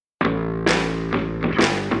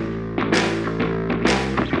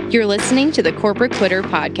You're listening to the Corporate Quitter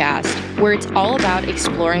podcast, where it's all about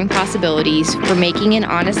exploring possibilities for making an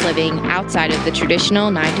honest living outside of the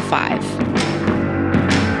traditional 9 to 5.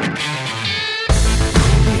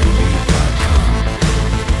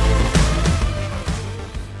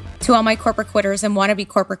 To all my corporate quitters and wannabe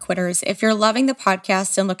corporate quitters, if you're loving the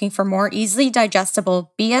podcast and looking for more easily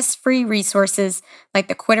digestible, BS-free resources like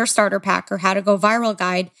the Quitter Starter Pack or How to Go Viral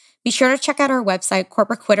Guide, be sure to check out our website,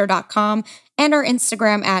 corporatequitter.com, and our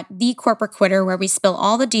Instagram at @thecorporatequitter, where we spill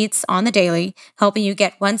all the deets on the daily, helping you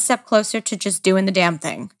get one step closer to just doing the damn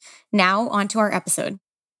thing. Now, on to our episode.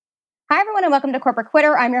 Hi, everyone, and welcome to Corporate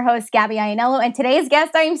Quitter. I'm your host, Gabby Iannello, and today's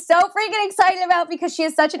guest I am so freaking excited about because she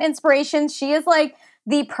is such an inspiration. She is like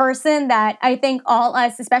the person that I think all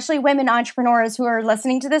us, especially women entrepreneurs who are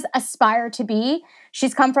listening to this, aspire to be.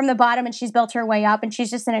 She's come from the bottom and she's built her way up, and she's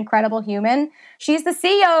just an incredible human. She's the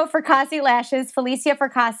CEO of Fracassi Lashes. Falicia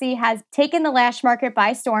Fracassi has taken the lash market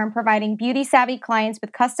by storm, providing beauty-savvy clients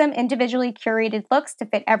with custom, individually curated looks to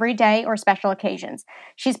fit every day or special occasions.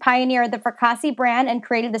 She's pioneered the Fracassi brand and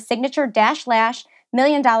created the signature Dash Lash, $1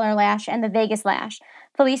 Million Lash, and the Vegas Lash.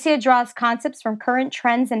 Falicia draws concepts from current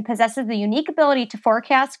trends and possesses the unique ability to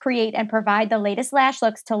forecast, create, and provide the latest lash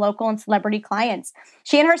looks to local and celebrity clients.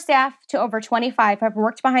 She and her staff, to over 25, have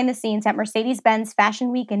worked behind the scenes at Mercedes-Benz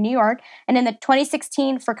Fashion Week in New York, and in the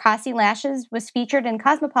 2016 Fracassi Lashes was featured in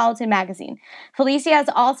Cosmopolitan magazine. Falicia has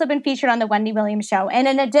also been featured on The Wendy Williams Show, and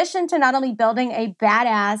in addition to not only building a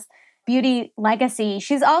badass beauty legacy,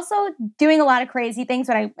 she's also doing a lot of crazy things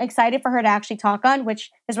that I'm excited for her to actually talk on, which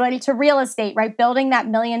is related to real estate, right? Building that $1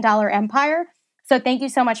 million empire. So thank you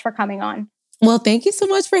so much for coming on. Well, thank you so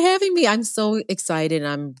much for having me. I'm so excited.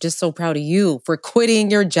 I'm just so proud of you for quitting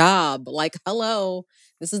your job. Like, hello,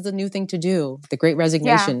 this is the new thing to do. The Great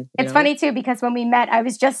Resignation. Yeah. It's funny too, because when we met, I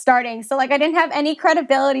was just starting. So like, I didn't have any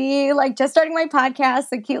credibility, like just starting my podcast,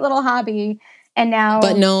 a cute little hobby. And now,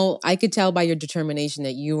 but no, I could tell by your determination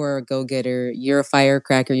that you are a go-getter. You're a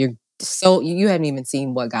firecracker. You haven't even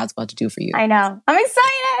seen what God's about to do for you. I know. I'm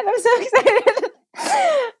excited. I'm so excited.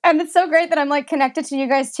 And it's so great that I'm like connected to you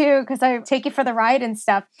guys too, because I take you for the ride and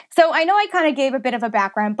stuff. So I know I kind of gave a bit of a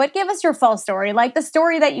background, but give us your full story, like the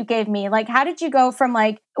story that you gave me. Like, how did you go from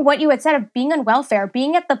like what you had said of being on welfare,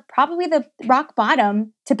 being at probably the rock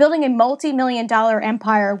bottom, to building a multi-million-dollar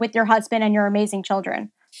empire with your husband and your amazing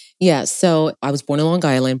children? Yeah, so I was born in Long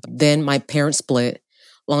Island. Then my parents split.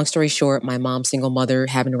 Long story short, my mom, single mother,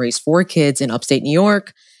 having to raise 4 kids in upstate New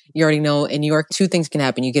York. You already know in New York, 2 things can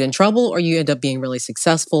happen. You get in trouble or you end up being really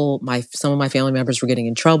successful. Some of my family members were getting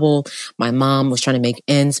in trouble. My mom was trying to make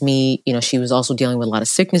ends meet. You know, she was also dealing with a lot of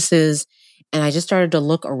sicknesses. And I just started to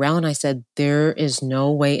look around. I said, there is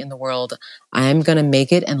no way in the world I'm going to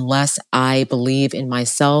make it unless I believe in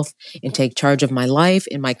myself and take charge of my life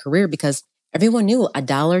and my career, because everyone knew $1,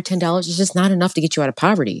 $10 is just not enough to get you out of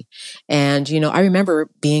poverty. And, you know, I remember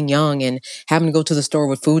being young and having to go to the store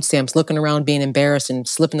with food stamps, looking around, being embarrassed and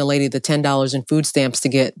slipping the lady the $10 in food stamps to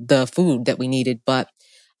get the food that we needed. But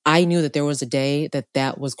I knew that there was a day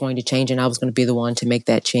that was going to change, and I was going to be the one to make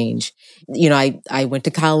that change. You know, I went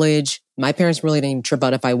to college. My parents really didn't even trip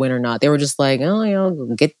out if I went or not. They were just like, oh, you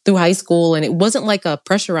know, get through high school. And it wasn't like a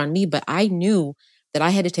pressure on me, but I knew that I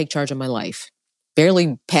had to take charge of my life.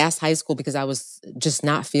 Barely passed high school because I was just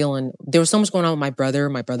not feeling, there was so much going on with my brother.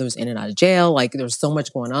 My brother was in and out of jail. Like, there was so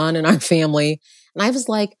much going on in our family. And I was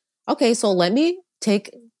like, okay, so let me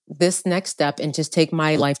take this next step and just take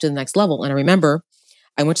my life to the next level. And I remember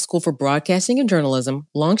I went to school for broadcasting and journalism.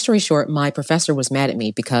 Long story short, my professor was mad at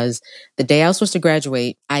me because the day I was supposed to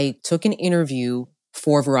graduate, I took an interview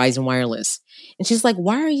for Verizon Wireless. And she's like,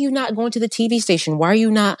 why are you not going to the TV station? Why are you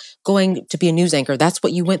not going to be a news anchor? That's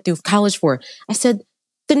what you went through college for. I said,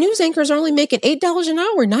 the news anchors are only making $8 an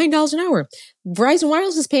hour, $9 an hour. Verizon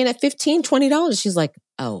Wireless is paying at $15, $20. She's like,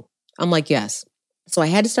 oh. I'm like, yes. So I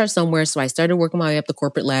had to start somewhere. So I started working my way up the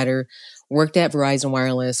corporate ladder, worked at Verizon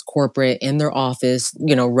Wireless corporate in their office,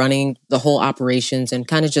 you know, running the whole operations and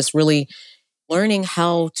kind of just really learning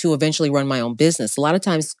how to eventually run my own business. A lot of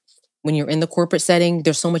times when you're in the corporate setting,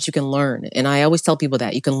 there's so much you can learn. And I always tell people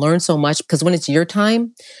that you can learn so much, because when it's your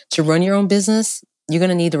time to run your own business, you're going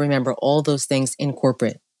to need to remember all those things in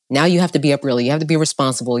corporate. Now you have to be up early. You have to be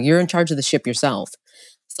responsible. You're in charge of the ship yourself.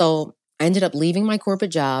 So I ended up leaving my corporate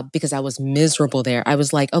job because I was miserable there. I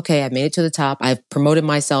was like, okay, I made it to the top. I've promoted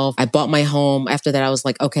myself. I bought my home. After that, I was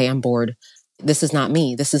like, okay, I'm bored. This is not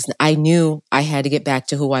me. I knew I had to get back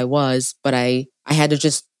to who I was, but I had to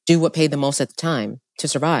just do what paid the most at the time to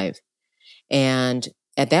survive. And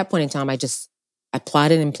at that point in time, I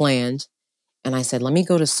plotted and planned, and I said, let me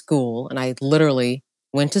go to school. And I literally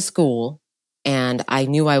went to school, and I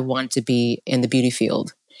knew I wanted to be in the beauty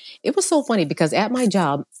field. It was so funny because at my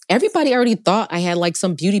job, everybody already thought I had like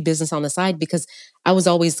some beauty business on the side because I was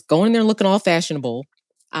always going in there looking all fashionable.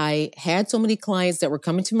 I had so many clients that were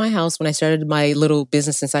coming to my house when I started my little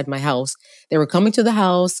business inside my house. They were coming to the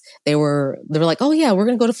house. They were like, oh yeah, we're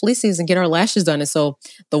going to go to Felicia's and get our lashes done. And so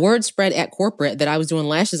the word spread at corporate that I was doing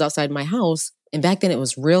lashes outside my house. And back then it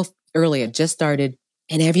was real early. It just started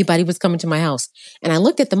and everybody was coming to my house. And I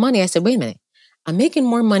looked at the money. I said, wait a minute, I'm making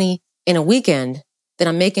more money in a weekend than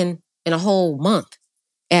I'm making in a whole month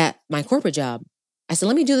at my corporate job. I said,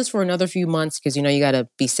 let me do this for another few months because, you got to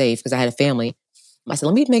be safe because I had a family. I said,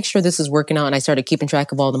 let me make sure this is working out. And I started keeping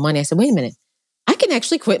track of all the money. I said, wait a minute, I can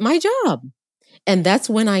actually quit my job. And that's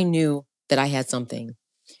when I knew that I had something.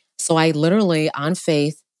 So I literally, on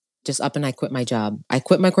faith, just up and I quit my job. I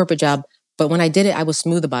quit my corporate job. But when I did it, I was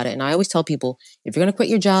smooth about it. And I always tell people, if you're going to quit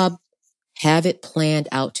your job, have it planned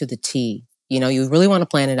out to the T. You really want to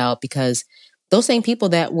plan it out because those same people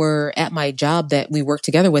that were at my job that we worked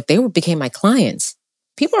together with, became my clients.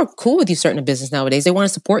 People are cool with you starting a business nowadays. They want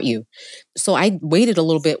to support you. So I waited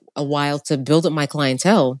a while to build up my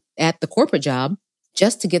clientele at the corporate job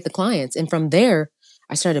just to get the clients. And from there,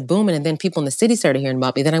 I started booming. And then people in the city started hearing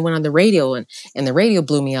about me. Then I went on the radio and the radio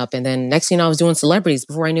blew me up. And then next thing you know, I was doing celebrities.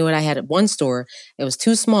 Before I knew it, I had one store. It was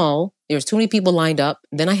too small. There was too many people lined up.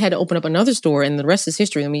 Then I had to open up another store and the rest is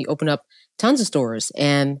history. And we opened up tons of stores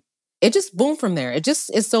and it just boomed from there. It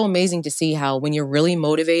just is so amazing to see how when you're really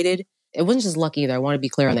motivated, it wasn't just luck either. I want to be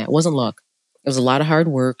clear on that. It wasn't luck. It was a lot of hard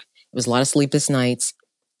work. It was a lot of sleepless nights.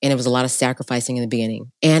 And it was a lot of sacrificing in the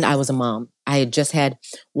beginning. And I was a mom. I had just had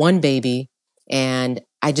one baby. And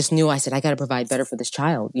I just knew, I said, I got to provide better for this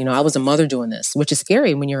child. I was a mother doing this, which is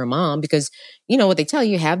scary when you're a mom because what they tell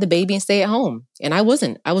you, have the baby and stay at home. And I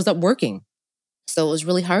wasn't. I was up working. So it was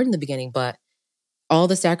really hard in the beginning. But all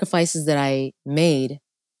the sacrifices that I made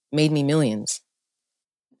me millions.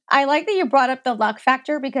 I like that you brought up the luck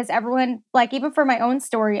factor because everyone, like even for my own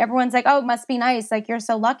story, everyone's like, oh, it must be nice. Like, you're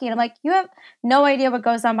so lucky. And I'm like, you have no idea what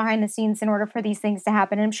goes on behind the scenes in order for these things to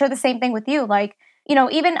happen. And I'm sure the same thing with you. Like,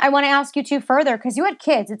 even I want to ask you too further because you had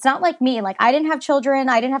kids. It's not like me. Like, I didn't have children.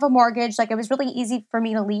 I didn't have a mortgage. Like, it was really easy for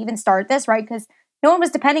me to leave and start this, right? Because no one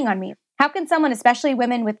was depending on me. How can someone, especially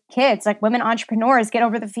women with kids, like women entrepreneurs, get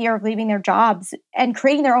over the fear of leaving their jobs and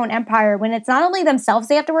creating their own empire when it's not only themselves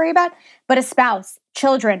they have to worry about, but a spouse,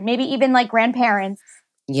 children, maybe even like grandparents?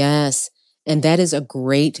 Yes. And that is a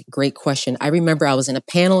great, great question. I remember I was in a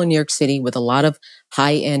panel in New York City with a lot of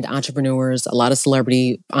high-end entrepreneurs, a lot of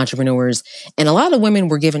celebrity entrepreneurs, and a lot of women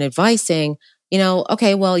were giving advice saying,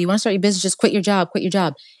 okay, well, you want to start your business, just quit your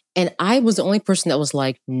job. And I was the only person that was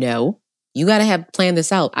like, no. You got to plan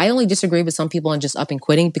this out. I only disagree with some people on just up and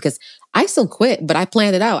quitting because I still quit, but I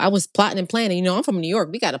planned it out. I was plotting and planning. I'm from New York.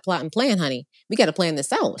 We got to plot and plan, honey. We got to plan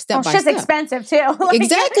this out step by step. Shit's expensive too. Like,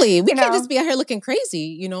 exactly. We can't just be out here looking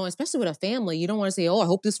crazy, especially with a family. You don't want to say, oh, I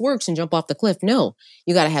hope this works and jump off the cliff. No,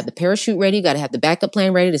 you got to have the parachute ready. You got to have the backup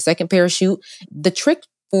plan ready, the second parachute. The trick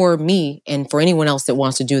for me and for anyone else that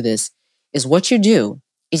wants to do this is what you do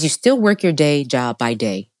is you still work your day job by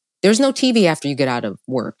day. There's no TV after you get out of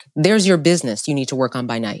work. There's your business you need to work on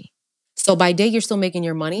by night. So by day, you're still making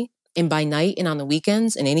your money. And by night and on the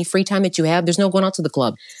weekends and any free time that you have, there's no going out to the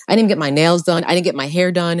club. I didn't get my nails done. I didn't get my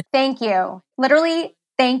hair done. Thank you. Literally,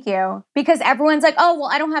 thank you. Because everyone's like, oh,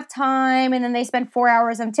 well, I don't have time. And then they spend 4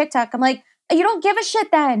 hours on TikTok. I'm like, you don't give a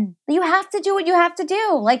shit then. You have to do what you have to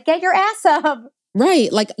do. Like, get your ass up.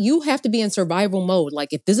 Right. Like, you have to be in survival mode. Like,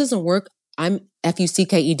 if this doesn't work, I'm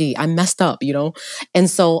FUCKED. I'm messed up, And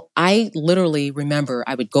so I literally remember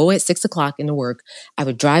I would go at 6 o'clock into work. I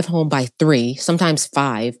would drive home by 3, sometimes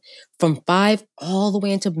 5. From 5 all the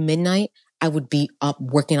way until midnight, I would be up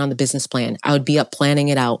working on the business plan. I would be up planning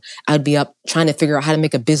it out. I would be up trying to figure out how to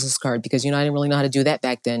make a business card because, I didn't really know how to do that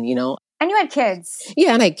back then, And you had kids.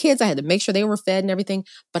 Yeah, and I had kids. I had to make sure they were fed and everything.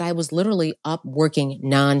 But I was literally up working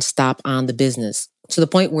nonstop on the business to the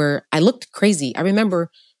point where I looked crazy. I remember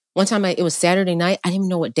one time it was Saturday night. I didn't even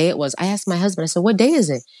know what day it was. I asked my husband, I said, what day is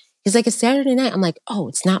it? He's like, it's Saturday night. I'm like, oh,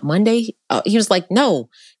 it's not Monday? He was like, no,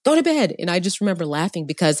 go to bed. And I just remember laughing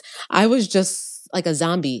because I was just like a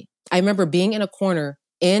zombie. I remember being in a corner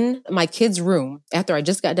in my kid's room after I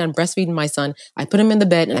just got done breastfeeding my son. I put him in the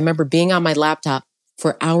bed and I remember being on my laptop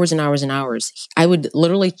for hours and hours and hours. I would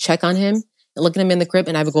literally check on him and look at him in the crib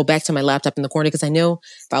and I would go back to my laptop in the corner because I knew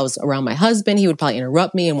if I was around my husband, he would probably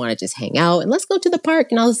interrupt me and want to just hang out and let's go to the park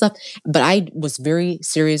and all this stuff. But I was very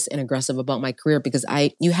serious and aggressive about my career because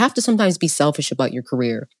you have to sometimes be selfish about your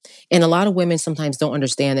career. And a lot of women sometimes don't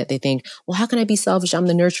understand that. They think, well, how can I be selfish? I'm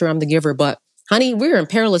the nurturer, I'm the giver. But honey, we're in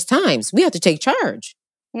perilous times. We have to take charge.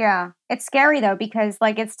 Yeah. It's scary though, because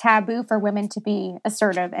like it's taboo for women to be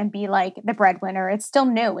assertive and be like the breadwinner. It's still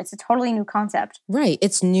new. It's a totally new concept. Right.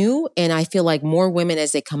 It's new. And I feel like more women,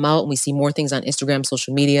 as they come out and we see more things on Instagram,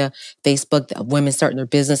 social media, Facebook, women starting their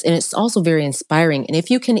business. And it's also very inspiring. And if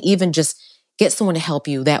you can even just get someone to help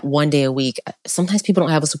you that one day a week, sometimes people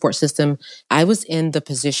don't have a support system. I was in the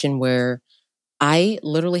position where I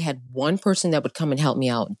literally had one person that would come and help me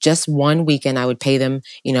out. Just one weekend, I would pay them,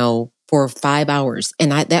 for 5 hours.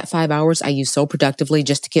 And that 5 hours I used so productively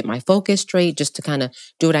just to get my focus straight, just to kind of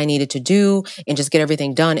do what I needed to do and just get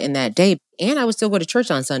everything done in that day. And I would still go to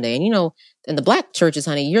church on Sunday. And, in the Black churches,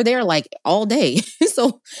 honey, you're there like all day.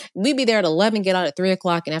 So we'd be there at 11, get out at 3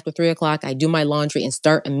 o'clock. And after 3 o'clock, I do my laundry and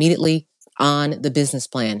start immediately on the business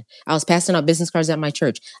plan. I was passing out business cards at my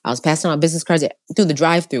church. I was passing out business cards through the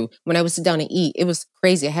drive-through. When I would sit down and eat, it was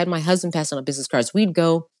crazy. I had my husband passing out business cards. We'd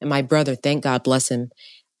go, and my brother, thank God bless him,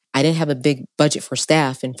 I didn't have a big budget for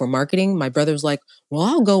staff and for marketing. My brother was like, well,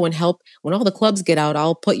 I'll go and help. When all the clubs get out,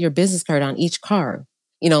 I'll put your business card on each car.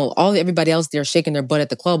 Everybody else there shaking their butt at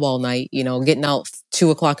the club all night, getting out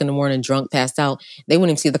 2 o'clock in the morning, drunk, passed out. They wouldn't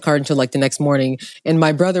even see the card until like the next morning. And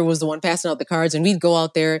my brother was the one passing out the cards, and we'd go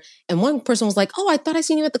out there. And one person was like, oh, I thought I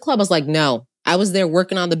seen you at the club. I was like, no, I was there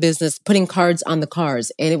working on the business, putting cards on the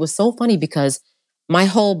cars. And it was so funny because my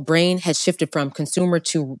whole brain had shifted from consumer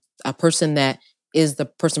to a person that is the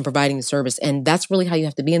person providing the service. And that's really how you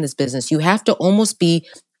have to be in this business. You have to almost be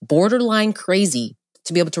borderline crazy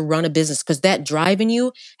to be able to run a business, because that drive in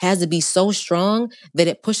you has to be so strong that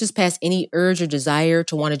it pushes past any urge or desire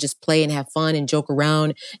to want to just play and have fun and joke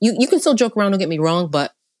around. You can still joke around, don't get me wrong,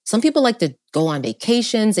 but some people like to go on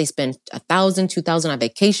vacations. They spend $1,000, $2,000 on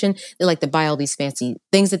vacation. They like to buy all these fancy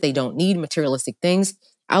things that they don't need, materialistic things.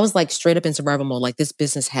 I was like straight up in survival mode, like this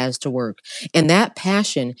business has to work. And that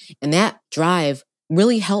passion and that drive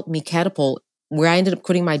really helped me catapult where I ended up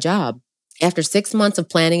quitting my job. After 6 months of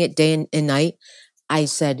planning it day and night, I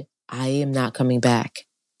said, I am not coming back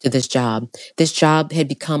to this job. This job had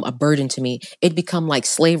become a burden to me. It'd become like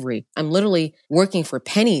slavery. I'm literally working for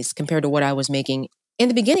pennies compared to what I was making. In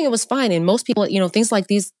the beginning, it was fine. And most people, things like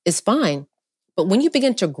these is fine. But when you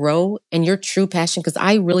begin to grow and your true passion, because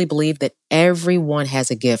I really believe that everyone has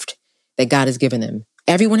a gift that God has given them.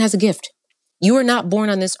 Everyone has a gift. You are not born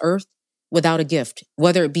on this earth without a gift,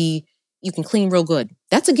 whether it be you can clean real good.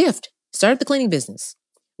 That's a gift. Start up the cleaning business.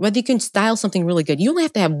 Whether you can style something really good. You only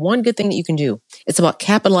have to have one good thing that you can do. It's about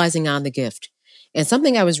capitalizing on the gift. And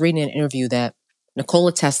something I was reading in an interview that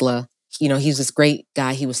Nikola Tesla, he was this great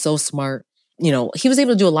guy. He was so smart. He was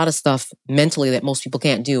able to do a lot of stuff mentally that most people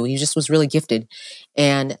can't do. He just was really gifted.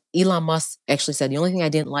 And Elon Musk actually said, the only thing I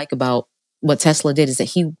didn't like about what Tesla did is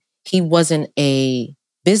that he wasn't a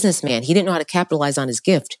businessman. He didn't know how to capitalize on his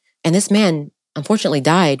gift. And this man, unfortunately,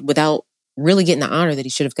 died without really getting the honor that he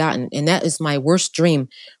should have gotten. And that is my worst dream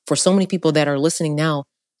for so many people that are listening now.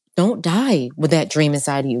 Don't die with that dream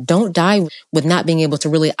inside of you. Don't die with not being able to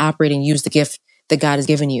really operate and use the gift that God has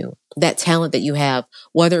given you, that talent that you have,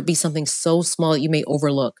 whether it be something so small that you may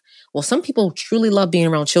overlook. Well, some people truly love being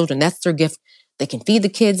around children. That's their gift. They can feed the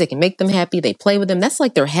kids. They can make them happy. They play with them. That's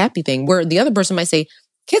like their happy thing, where the other person might say,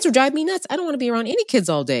 kids will drive me nuts. I don't want to be around any kids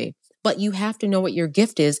all day. But you have to know what your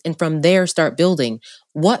gift is, and from there start building.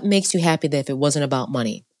 What makes you happy that if it wasn't about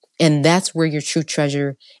money? And that's where your true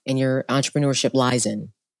treasure and your entrepreneurship lies in.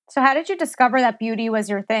 So how did you discover that beauty was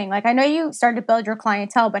your thing? Like, I know you started to build your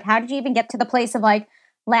clientele, but how did you even get to the place of like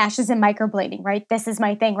lashes and microblading, right? This is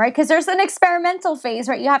my thing, right? Because there's an experimental phase,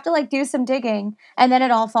 right? You have to like do some digging and then it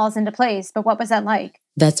all falls into place. But what was that like?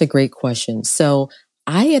 That's a great question. So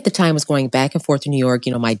I, at the time, was going back and forth to New York.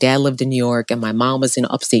 My dad lived in New York and my mom was in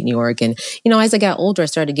upstate New York. And, as I got older, I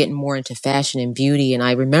started getting more into fashion and beauty. And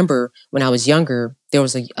I remember when I was younger, there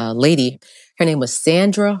was a lady, her name was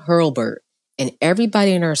Sandra Hurlbert. And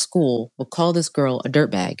everybody in our school would call this girl a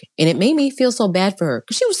dirtbag. And it made me feel so bad for her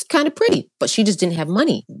because she was kind of pretty, but she just didn't have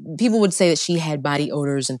money. People would say that she had body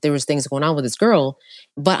odors and there was things going on with this girl.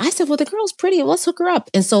 But I said, well, the girl's pretty. Let's hook her up.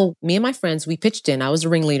 And so me and my friends, we pitched in. I was the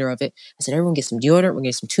ringleader of it. I said, everyone get some deodorant. We're going to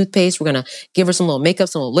get some toothpaste. We're going to give her some little makeup,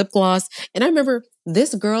 some little lip gloss. And I remember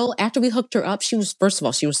this girl, after we hooked her up, she was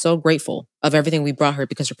so grateful of everything we brought her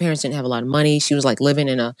because her parents didn't have a lot of money. She was like living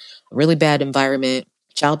in a really bad environment.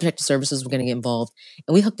 Child Protective Services were going to get involved.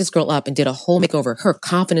 And we hooked this girl up and did a whole makeover. Her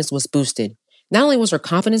confidence was boosted. Not only was her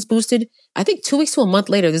confidence boosted, I think 2 weeks to a month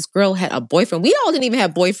later, this girl had a boyfriend. We all didn't even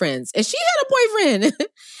have boyfriends. And she had a boyfriend.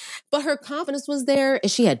 But her confidence was there.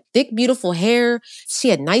 And she had thick, beautiful hair. She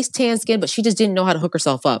had nice tan skin, but she just didn't know how to hook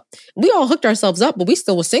herself up. We all hooked ourselves up, but we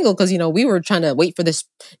still were single because, we were trying to wait for this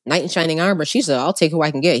knight in shining armor. She said, I'll take who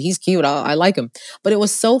I can get. He's cute. I like him. But it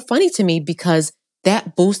was so funny to me because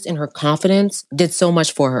that boost in her confidence did so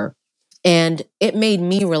much for her. And it made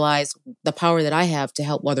me realize the power that I have to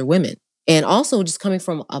help other women. And also just coming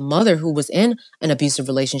from a mother who was in an abusive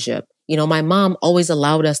relationship. My mom always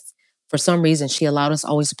allowed us, for some reason, she allowed us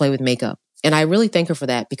always to play with makeup. And I really thank her for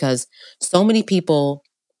that, because so many people,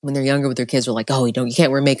 when they're younger with their kids, are like, oh, you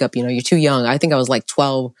can't wear makeup. You're too young. I think I was like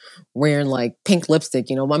 12 wearing like pink lipstick.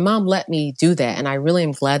 My mom let me do that. And I really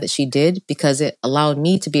am glad that she did, because it allowed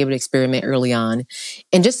me to be able to experiment early on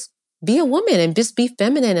and just be a woman and just be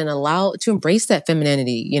feminine and allow to embrace that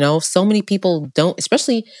femininity. So many people don't,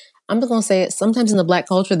 especially, I'm just going to say it, sometimes in the Black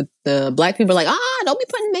culture, the Black people are like, don't be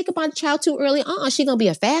putting makeup on a child too early. She's going to be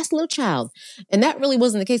a fast little child. And that really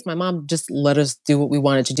wasn't the case. My mom just let us do what we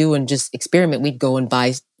wanted to do and just experiment. We'd go and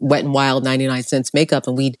buy Wet n Wild 99 cents makeup,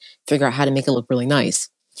 and we'd figure out how to make it look really nice.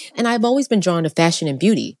 And I've always been drawn to fashion and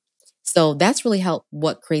beauty. So that's really helped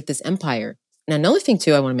what create this empire. And another thing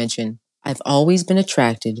too, I want to mention, I've always been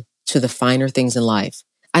attracted to the finer things in life.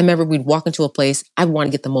 I remember we'd walk into a place, I want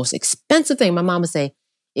to get the most expensive thing. My mom would say,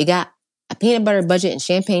 you got a peanut butter budget and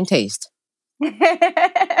champagne taste. Or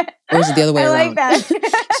was it the other way around? I like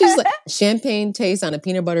that. She's like, champagne taste on a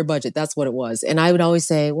peanut butter budget. That's what it was. And I would always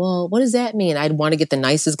say, well, what does that mean? I'd want to get the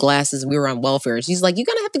nicest glasses. We were on welfare. She's like, you're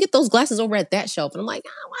going to have to get those glasses over at that shelf. And I'm like,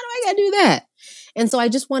 why do I got to do that? And so I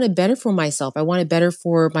just wanted better for myself. I wanted better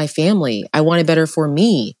for my family. I wanted better for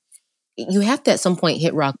me. You have to at some point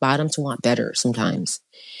hit rock bottom to want better sometimes.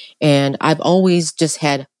 And I've always just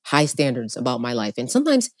had high standards about my life. And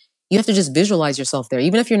sometimes you have to just visualize yourself there.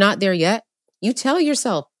 Even if you're not there yet, you tell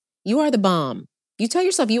yourself, you are the bomb. You tell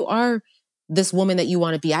yourself you are this woman that you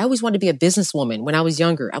want to be. I always wanted to be a businesswoman. When I was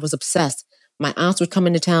younger, I was obsessed. My aunts would come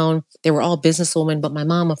into town. They were all businesswomen, but my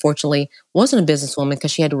mom, unfortunately, wasn't a businesswoman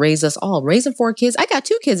because she had to raise us all. Raising 4 kids. I got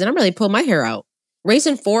 2 kids and I'm ready to pull my hair out.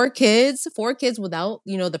 Raising 4 kids without,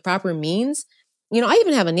 the proper means. I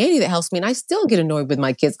even have a nanny that helps me, and I still get annoyed with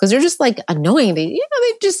my kids because they're just like annoying.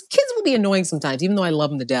 Kids will be annoying sometimes, even though I love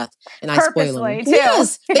them to death and I spoil them. Too.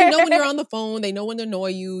 Yes, they know when you're on the phone, they know when to annoy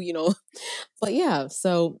you, But yeah,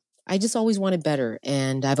 so I just always wanted better,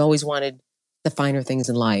 and I've always wanted the finer things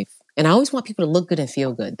in life, and I always want people to look good and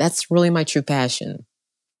feel good. That's really my true passion.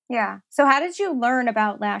 Yeah. So how did you learn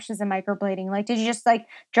about lashes and microblading? Like, did you just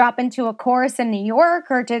drop into a course in New York,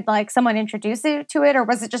 or did someone introduce you to it? Or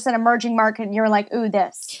was it just an emerging market and you were like, ooh,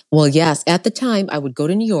 this? Well, yes. At the time I would go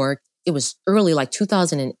to New York. It was early, like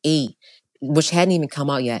 2008, which hadn't even come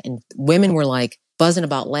out yet. And women were buzzing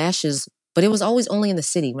about lashes, but it was always only in the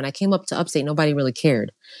city. When I came up to upstate, nobody really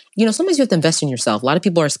cared. Sometimes you have to invest in yourself. A lot of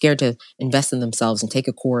people are scared to invest in themselves and take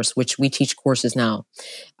a course, which we teach courses now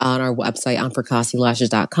on our website on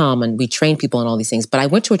FracassiLashes.com. And we train people in all these things. But I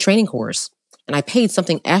went to a training course and I paid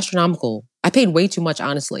something astronomical. I paid way too much,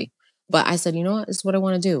 honestly. But I said, you know what? This is what I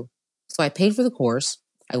want to do. So I paid for the course.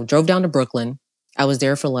 I drove down to Brooklyn. I was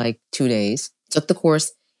there for 2 days, took the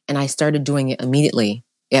course, and I started doing it immediately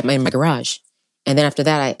in my garage. And then after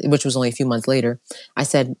that, which was only a few months later, I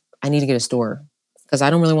said, I need to get a store because I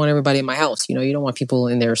don't really want everybody in my house. You don't want people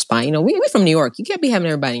in there spying. We're from New York. You can't be having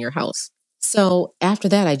everybody in your house. So after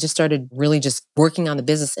that, I just started really just working on the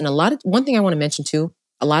business. And one thing I want to mention too,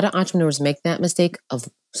 a lot of entrepreneurs make that mistake of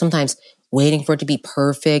sometimes waiting for it to be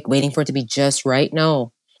perfect, waiting for it to be just right.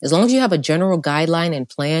 No. As long as you have a general guideline and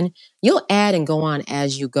plan, you'll add and go on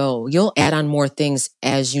as you go. You'll add on more things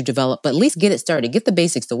as you develop, but at least get it started. Get the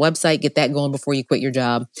basics, the website, get that going before you quit your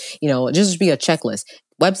job. Just be a checklist.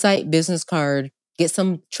 Website, business card, get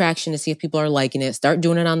some traction to see if people are liking it. Start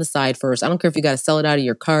doing it on the side first. I don't care if you got to sell it out of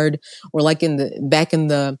your card or back in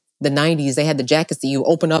the 90s, they had the jackets that you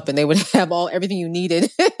open up and they would have everything you needed.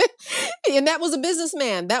 And that was a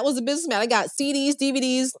businessman. I got CDs,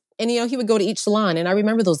 DVDs, and he would go to each salon. And I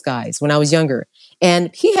remember those guys when I was younger.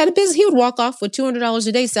 And he had a business. He would walk off with $200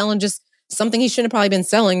 a day selling just something he shouldn't have probably been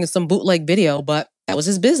selling, some bootleg video, but that was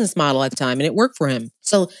his business model at the time and it worked for him.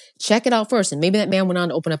 So check it out first. And maybe that man went on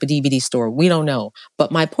to open up a DVD store. We don't know.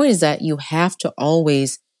 But my point is that you have to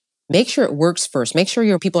always make sure it works first. Make sure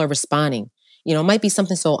your people are responding. It might be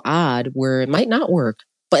something so odd where it might not work,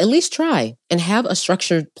 but at least try and have a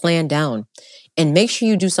structured plan down and make sure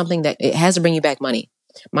you do something that it has to bring you back money.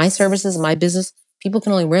 My services, my business, people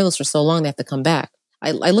can only wear those for so long they have to come back.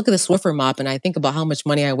 I look at the Swiffer mop and I think about how much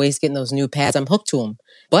money I waste getting those new pads. I'm hooked to them.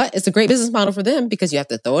 But it's a great business model for them because you have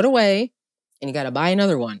to throw it away and you got to buy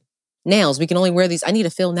another one. Nails, we can only wear these. I need a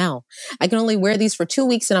fill now. I can only wear these for 2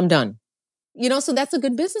 weeks and I'm done. So that's a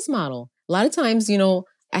good business model. A lot of times,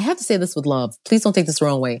 I have to say this with love. Please don't take this the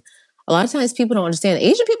wrong way. A lot of times people don't understand.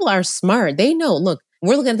 Asian people are smart. They know, look,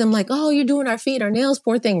 we're looking at them like, oh, you're doing our feet, our nails,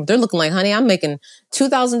 poor thing. They're looking like, honey, I'm making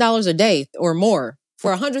 $2,000 a day or more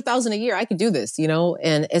For $100,000 a year, I could do this,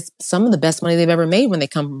 and it's some of the best money they've ever made when they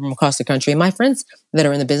come from across the country. And my friends that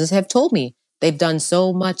are in the business have told me they've done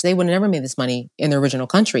so much. They would have never made this money in their original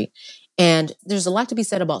country. And there's a lot to be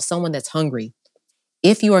said about someone that's hungry.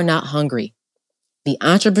 If you are not hungry, the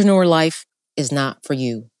entrepreneur life is not for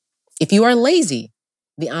you. If you are lazy,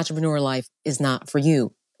 the entrepreneur life is not for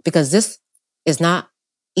you, because this is not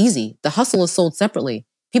easy. The hustle is sold separately.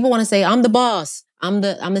 People want to say, I'm the boss. I'm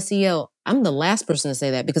the CEO. I'm the last person to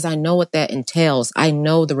say that, because I know what that entails. I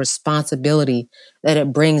know the responsibility that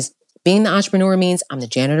it brings. Being the entrepreneur means I'm the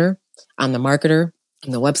janitor. I'm the marketer.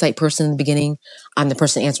 I'm the website person in the beginning. I'm the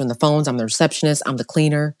person answering the phones. I'm the receptionist. I'm the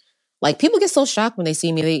cleaner. Like, people get so shocked when they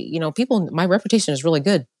see me. My reputation is really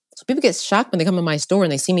good. So people get shocked when they come in my store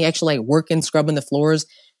and they see me actually like working, scrubbing the floors.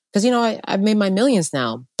 Because, I've made my millions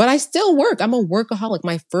now, but I still work. I'm a workaholic.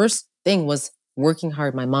 My first thing was working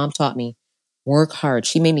hard. My mom taught me, work hard.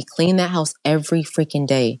 She made me clean that house every freaking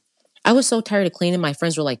day. I was so tired of cleaning. My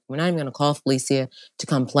friends were like, we're not even going to call Falicia to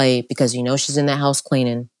come play because, she's in that house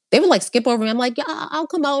cleaning. They would like skip over me. I'm like, yeah, I'll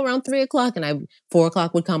come out around 3:00. And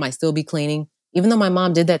 4:00 would come. I still be cleaning. Even though my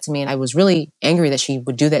mom did that to me and I was really angry that she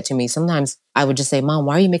would do that to me. Sometimes I would just say, Mom,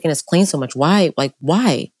 why are you making us clean so much? Why? Like,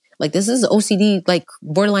 why? Like, this is OCD, like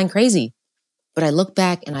borderline crazy. But I look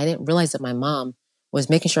back and I didn't realize that my mom was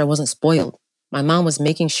making sure I wasn't spoiled. My mom was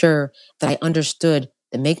making sure that I understood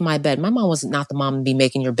to make my bed. My mom was not the mom to be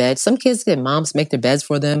making your bed. Some kids get moms make their beds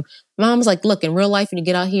for them. My mom was like, look, in real life, when you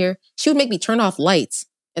get out here, she would make me turn off lights.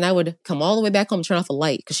 And I would come all the way back home and turn off a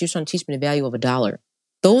light because she was trying to teach me the value of $1.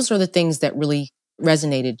 Those are the things that really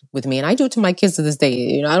resonated with me. And I do it to my kids to this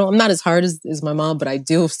day. I'm not as hard as my mom, but I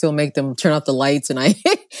do still make them turn off the lights and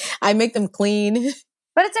I make them clean.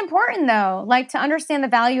 But it's important though, like to understand the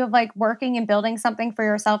value of like working and building something for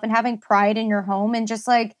yourself and having pride in your home. And just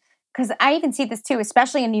like, because I even see this too,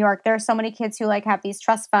 especially in New York, there are so many kids who like have these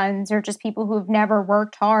trust funds or just people who've never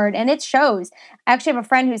worked hard, and it shows. I actually have a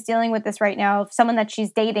friend who's dealing with this right now, someone that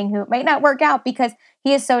she's dating who might not work out because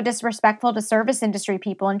he is so disrespectful to service industry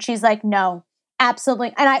people. And she's like, no,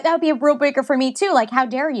 absolutely. And that would be a real breaker for me too. Like, how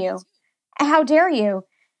dare you? How dare you?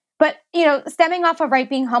 But, stemming off of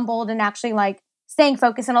being humbled and actually like staying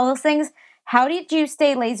focused and all those things, how did you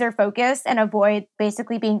stay laser focused and avoid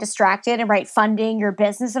basically being distracted and funding your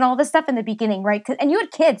business and all this stuff in the beginning, right? And you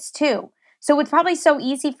had kids too. So it's probably so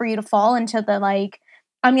easy for you to fall into the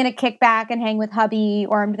I'm going to kick back and hang with hubby,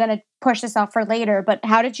 or I'm going to push this off for later. But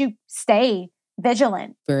how did you stay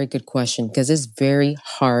vigilant? Very good question, because it's very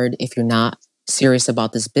hard if you're not serious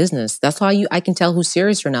about this business. That's how I can tell who's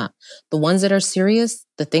serious or not. The ones that are serious,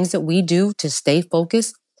 the things that we do to stay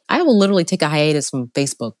focused, I will literally take a hiatus from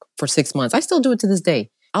Facebook for 6 months. I still do it to this day.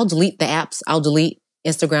 I'll delete the apps. I'll delete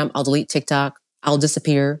Instagram. I'll delete TikTok. I'll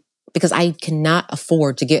disappear because I cannot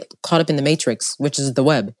afford to get caught up in the matrix, which is the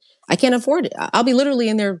web. I can't afford it. I'll be literally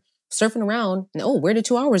in there surfing around and where did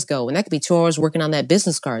 2 hours go? And that could be 2 hours working on that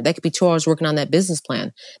business card. That could be 2 hours working on that business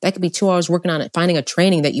plan. That could be 2 hours working on it, finding a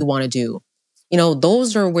training that you want to do.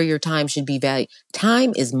 Those are where your time should be valued.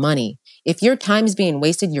 Time is money. If your time is being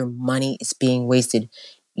wasted, your money is being wasted.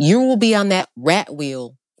 You will be on that rat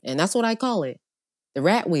wheel. And that's what I call it. The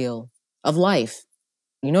rat wheel of life.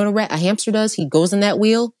 You know what a hamster does? He goes in that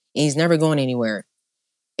wheel and he's never going anywhere.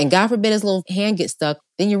 And God forbid his little hand gets stuck,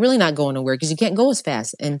 then you're really not going nowhere because you can't go as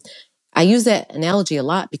fast. And I use that analogy a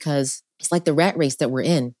lot because it's like the rat race that we're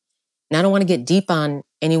in. And I don't want to get deep on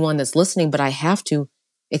anyone that's listening, but I have to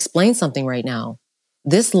explain something right now.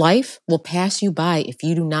 This life will pass you by if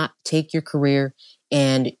you do not take your career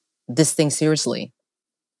and this thing seriously.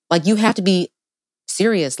 Like, you have to be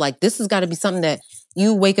serious. Like, this has got to be something that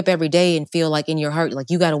you wake up every day and feel like in your heart, like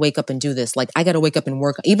you got to wake up and do this. Like, I got to wake up and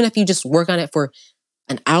work. Even if you just work on it for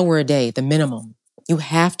an hour a day, the minimum, you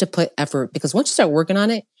have to put effort, because once you start working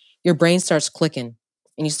on it, your brain starts clicking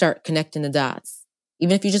and you start connecting the dots.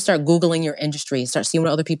 Even if you just start Googling your industry, start seeing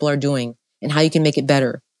what other people are doing and how you can make it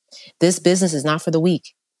better. This business is not for the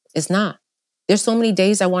weak. It's not. There's so many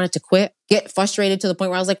days I wanted to quit, get frustrated to the point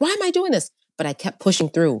where I was like, why am I doing this? But I kept pushing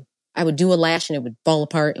through. I would do a lash and it would fall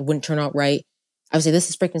apart. It wouldn't turn out right. I would say, this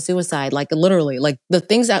is freaking suicide. Like, literally, like the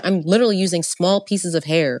things that I'm literally using small pieces of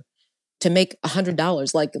hair to make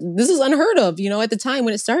 $100. Like, this is unheard of, at the time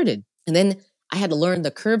when it started. And then I had to learn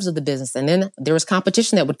the curves of the business. And then there was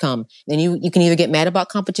competition that would come. Then you can either get mad about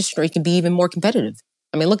competition or you can be even more competitive.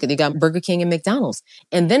 I mean, look, they got Burger King and McDonald's.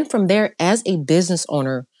 And then from there, as a business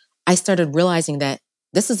owner, I started realizing that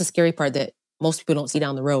this is the scary part that most people don't see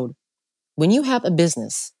down the road. When you have a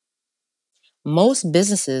business, most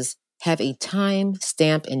businesses have a time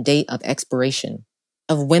stamp and date of expiration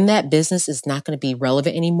of when that business is not going to be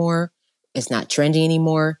relevant anymore, It's not trendy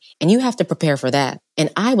anymore. And you have to prepare for that.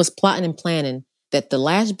 And I was plotting and planning that the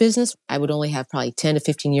lash business, I would only have probably 10 to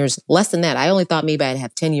 15 years, less than that. I only thought maybe I'd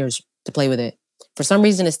have 10 years to play with it. For some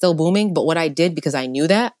reason, it's still booming. But what I did, because I knew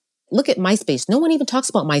that, look at MySpace. No one even talks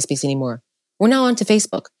about MySpace anymore. We're now on to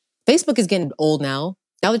Facebook. Facebook is getting old now.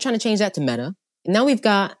 Now they're trying to change that to Meta. And now we've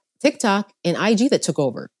got TikTok and IG that took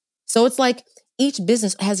over. So it's like each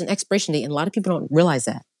business has an expiration date, and a lot of people don't realize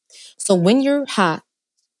that. So when you're hot,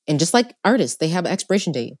 and just like artists, they have an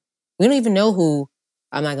expiration date. We don't even know who,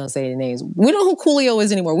 I'm not going to say the names. We don't know who Coolio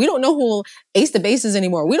is anymore. We don't know who Ace the Bass is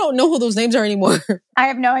anymore. We don't know who those names are anymore. I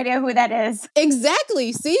have no idea who that is.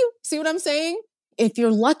 Exactly. See what I'm saying? If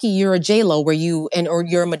you're lucky, you're a J-Lo or you're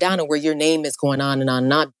a Madonna where your name is going on and on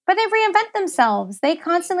and on. But they reinvent themselves. They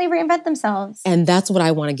constantly reinvent themselves. And that's what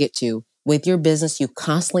I want to get to. With your business, you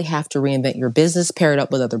constantly have to reinvent your business, pair it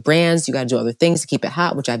up with other brands. You got to do other things to keep it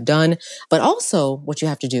hot, which I've done. But also what you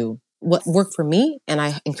have to do, what worked for me, and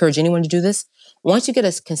I encourage anyone to do this, once you get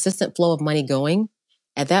a consistent flow of money going,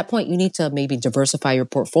 at that point, you need to maybe diversify your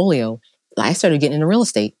portfolio. I started getting into real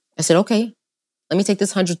estate. I said, okay, let me take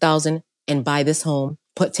this $100,000 and buy this home,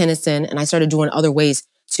 put tenants in. And I started doing other ways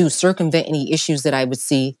to circumvent any issues that I would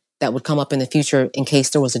see that would come up in the future in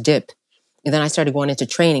case there was a dip. And then I started going into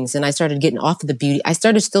trainings and I started getting off of the beauty. I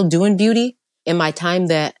started still doing beauty. In my time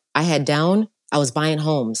that I had down, I was buying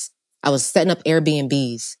homes. I was setting up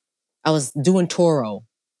Airbnbs. I was doing Turo.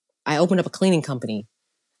 I opened up a cleaning company.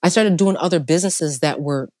 I started doing other businesses that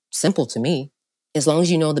were simple to me. As long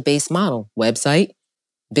as you know the base model, website,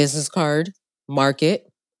 business card, market,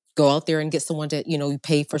 go out there and get someone to, you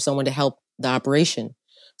pay for someone to help the operation.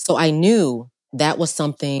 So I knew that was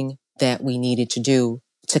something that we needed to do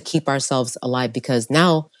to keep ourselves alive, because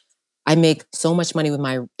now I make so much money with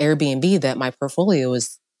my Airbnb that my portfolio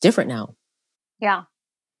is different now. Yeah.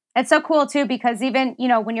 It's so cool too, because even,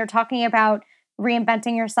 when you're talking about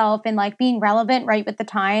reinventing yourself and like being relevant, right, with the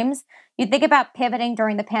times, you think about pivoting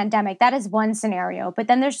during the pandemic. That is one scenario. But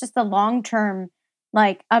then there's just the long-term,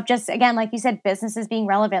 like of just, again, like you said, businesses being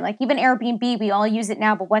relevant. Like even Airbnb, we all use it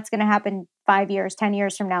now, but what's going to happen 5 years, 10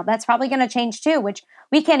 years from now? That's probably going to change too, which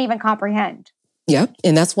we can't even comprehend. Yeah.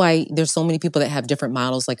 And that's why there's so many people that have different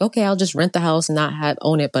models. Like, okay, I'll just rent the house and not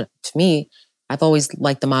own it. But to me, I've always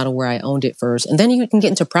liked the model where I owned it first. And then you can get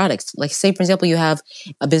into products. Like say, for example, you have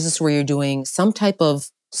a business where you're doing some type of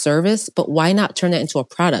service, but why not turn that into a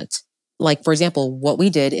product? Like, for example, what we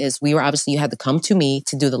did is you had to come to me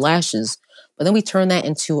to do the lashes, but then we turned that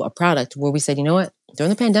into a product where we said, you know what? During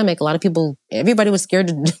the pandemic, everybody was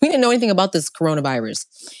scared. We didn't know anything about this coronavirus.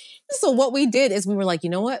 So what we did is we were like, you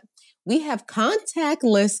know what? We have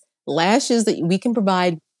contactless lashes that we can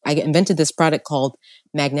provide. I invented this product called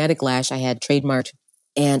Magnetic Lash. I had trademarked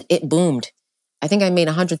and it boomed. I think I made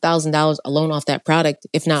 $100,000 alone off that product,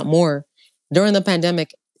 if not more. During the pandemic,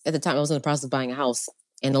 at the time, I was in the process of buying a house.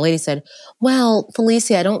 And the lady said, well,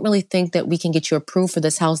 Falicia, I don't really think that we can get you approved for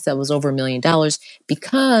this house that was over $1 million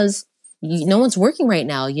because no one's working right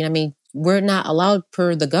now. We're not allowed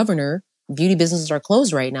per the governor. Beauty businesses are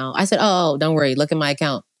closed right now. I said, oh, don't worry. Look at my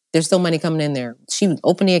account. There's still money coming in there. She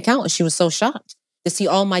opened the account and she was so shocked to see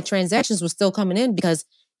all my transactions were still coming in, because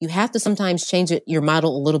you have to sometimes change your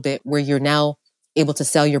model a little bit where you're now able to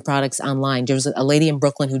sell your products online. There was a lady in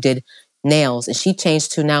Brooklyn who did nails and she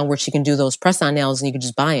changed to now where she can do those press-on nails and you can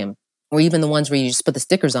just buy them, or even the ones where you just put the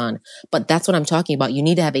stickers on. But that's what I'm talking about. You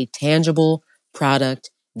need to have a tangible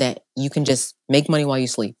product that you can just make money while you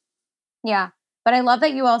sleep. Yeah. But I love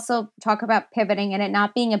that you also talk about pivoting and it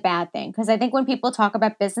not being a bad thing. Because I think when people talk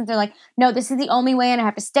about business, they're like, no, this is the only way and I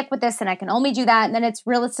have to stick with this and I can only do that. And then it's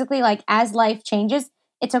realistically like as life changes,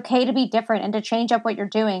 it's okay to be different and to change up what you're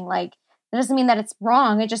doing. Like it doesn't mean that it's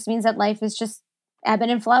wrong. It just means that life is just ebbing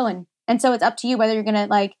and flowing. And so it's up to you whether you're going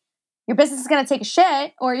to your business is going to take a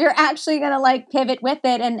shit or you're actually going to pivot with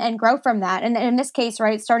it and grow from that. And in this case,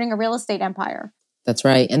 right, starting a real estate empire. That's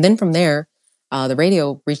right. And then from there, the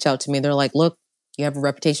radio reached out to me. They're like, look, you have a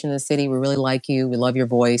reputation in the city. We really like you. We love your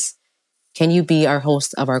voice. Can you be our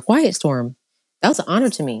host of our Quiet Storm? That was an honor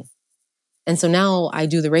to me. And so now I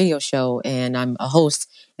do the radio show and I'm a host,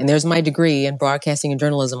 and there's my degree in broadcasting and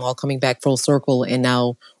journalism all coming back full circle and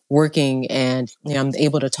now working. And I'm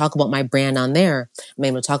able to talk about my brand on there. I'm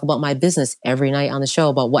able to talk about my business every night on the show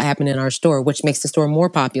about what happened in our store, which makes the store more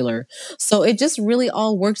popular. So it just really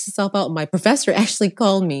all works itself out. My professor actually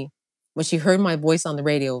called me when she heard my voice on the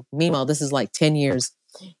radio. Meanwhile, this is like 10 years.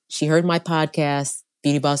 She heard my podcast,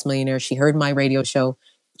 Beauty Boss Millionaire. She heard my radio show.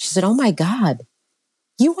 She said, oh my God,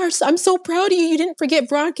 I'm so proud of you. You didn't forget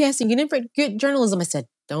broadcasting. You didn't forget journalism. I said,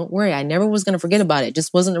 don't worry. I never was going to forget about it. It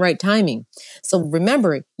just wasn't the right timing. So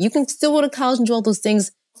remember, you can still go to college and do all those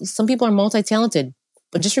things Some people are multi-talented,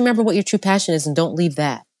 but just remember what your true passion is and don't leave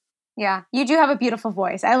that. Yeah, you do have a beautiful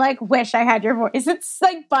voice. I wish I had your voice. It's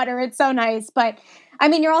like butter. It's so nice. But I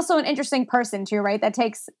mean, you're also an interesting person too, right? That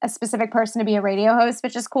takes a specific person to be a radio host,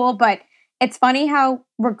 which is cool. But it's funny how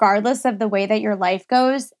regardless of the way that your life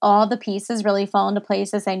goes, all the pieces really fall into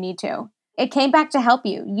place as they need to. It came back to help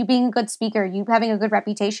you. You being a good speaker, you having a good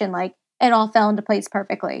reputation, like it all fell into place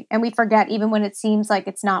perfectly. And we forget even when it seems like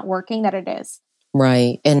it's not working that it is.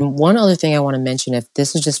 Right. And one other thing I want to mention, if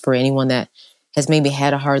this is just for anyone that has maybe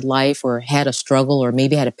had a hard life or had a struggle or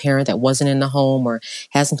maybe had a parent that wasn't in the home or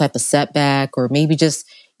has some type of setback or maybe just,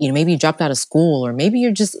 maybe you dropped out of school or maybe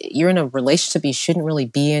you're in a relationship you shouldn't really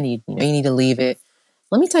be in, you need to leave it.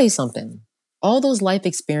 Let me tell you something. All those life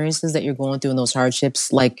experiences that you're going through and those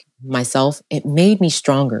hardships, like myself, it made me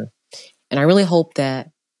stronger. And I really hope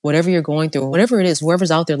that whatever you're going through, whatever it is,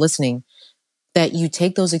 whoever's out there listening, that you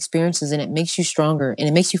take those experiences and it makes you stronger and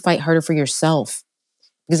it makes you fight harder for yourself.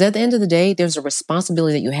 Because at the end of the day, there's a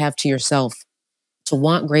responsibility that you have to yourself to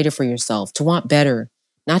want greater for yourself, to want better,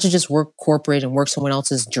 not to just work corporate and work someone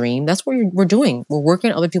else's dream. That's what we're doing. We're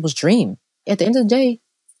working other people's dream. At the end of the day,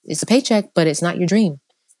 it's a paycheck, but it's not your dream.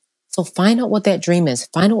 So find out what that dream is.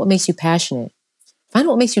 Find out what makes you passionate. Find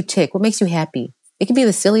out what makes you tick, what makes you happy. It could be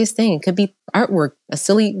the silliest thing. It could be artwork, a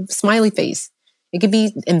silly smiley face. It could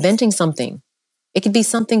be inventing something. It could be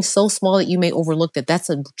something so small that you may overlook that's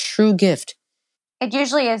a true gift. It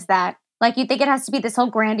usually is that. Like you think it has to be this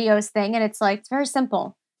whole grandiose thing and it's very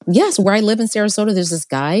simple. Yes, where I live in Sarasota, there's this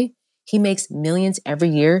guy. He makes millions every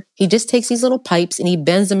year. He just takes these little pipes and he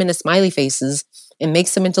bends them into smiley faces and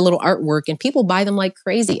makes them into little artwork. And people buy them like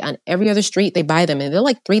crazy. On every other street, they buy them. And they're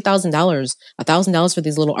like $3,000, $1,000 for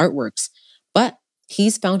these little artworks. But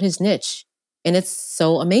he's found his niche. And it's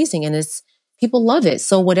so amazing. And people love it.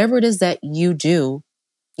 So whatever it is that you do,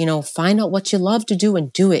 find out what you love to do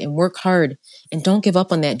and do it and work hard. And don't give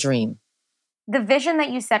up on that dream. The vision that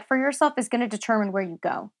you set for yourself is going to determine where you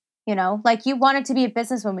go. Like you wanted to be a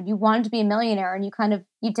businesswoman, you wanted to be a millionaire, and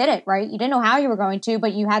you did it, right? You didn't know how you were going to,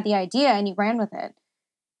 but you had the idea and you ran with it.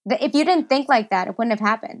 If you didn't think like that, it wouldn't have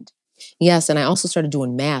happened. Yes. And I also started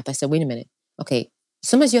doing math. I said, wait a minute. Okay.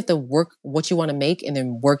 Sometimes you have to work what you want to make and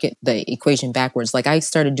then work the equation backwards. Like I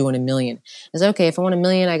started doing 1 million. I said, okay, if I want 1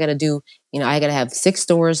 million, I got to do, I got to have 6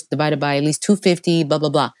 stores divided by at least 250, blah, blah,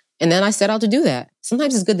 blah. And then I set out to do that.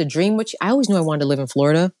 Sometimes it's good to dream, which I always knew I wanted to live in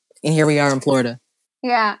Florida. And here we are in Florida.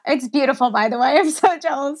 Yeah, it's beautiful, by the way. I'm so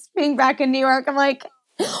jealous being back in New York. I'm like...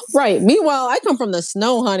 Right. Meanwhile, I come from the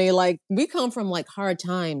snow, honey. Like we come from like hard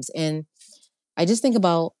times. And I just think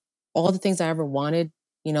about all the things I ever wanted.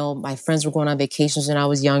 My friends were going on vacations when I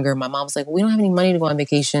was younger. My mom was like, we don't have any money to go on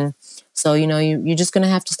vacation. So, you're just going to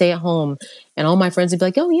have to stay at home. And all my friends would be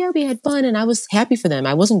like, oh, yeah, we had fun. And I was happy for them.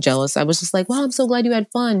 I wasn't jealous. I was just like, wow, I'm so glad you had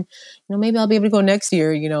fun. Maybe I'll be able to go next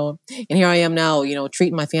year, And here I am now,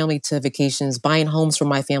 treating my family to vacations, buying homes for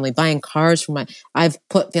my family, buying cars for I've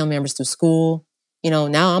put family members through school.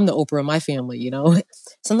 Now I'm the Oprah of my family,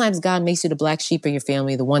 Sometimes God makes you the black sheep of your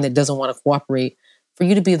family, the one that doesn't want to cooperate, for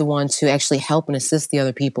you to be the one to actually help and assist the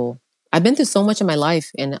other people. I've been through so much in my life.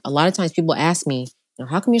 And a lot of times people ask me,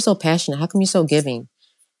 how come you're so passionate? How come you're so giving?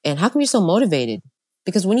 And how come you're so motivated?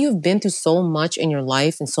 Because when you've been through so much in your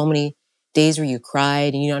life and so many days where you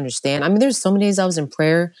cried and you don't understand. I mean, there's so many days I was in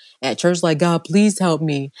prayer at church, like, God, please help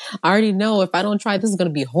me. I already know if I don't try, this is going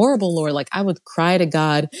to be horrible, Lord. Like I would cry to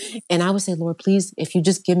God and I would say, Lord, please, if you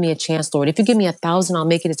just give me a chance, Lord, if you give me 1,000, I'll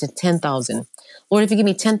make it to 10,000. Lord, if you give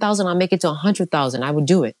me 10,000, I'll make it to 100,000. I would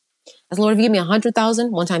do it. I said, Lord, if you give me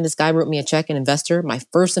 100,000, one time this guy wrote me a check, an investor, my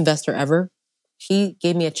first investor ever. He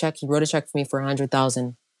gave me a check. He wrote a check for me for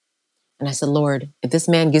 100,000. And I said, Lord, if this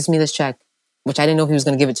man gives me this check, which I didn't know if he was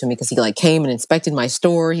going to give it to me because he came and inspected my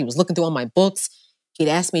store. He was looking through all my books. He'd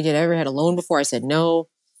asked me, did I ever had a loan before? I said, no.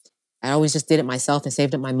 I always just did it myself and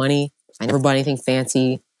saved up my money. I never bought anything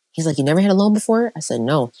fancy. He's like, you never had a loan before? I said,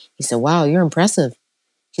 no. He said, wow, you're impressive.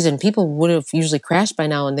 He said, people would have usually crashed by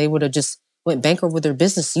now and they would have just went bankrupt with their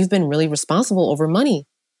business. You've been really responsible over money.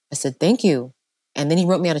 I said, thank you. And then he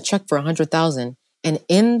wrote me out a check for 100,000. And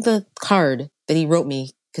in the card that he wrote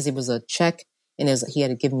me, because it was a check and he had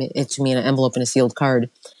to give it to me in an envelope and a sealed card,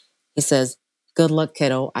 he says, good luck,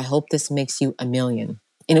 kiddo. I hope this makes you 1 million.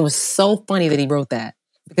 And it was so funny that he wrote that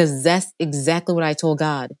because that's exactly what I told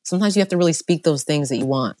God. Sometimes you have to really speak those things that you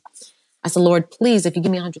want. I said, Lord, please, if you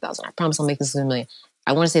give me 100,000, I promise I'll make this 1 million.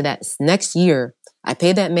 I want to say that next year, I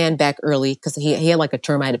paid that man back early because he had like a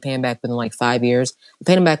term I had to pay him back within like 5 years. I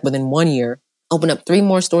paid him back within 1 year. Open up 3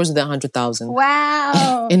 more stores with that 100,000.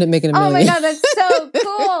 Wow. End up making $1 million. Oh my God, that's so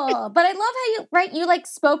cool. But I love how you like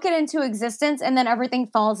spoke it into existence and then everything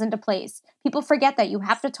falls into place. People forget that you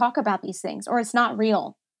have to talk about these things or it's not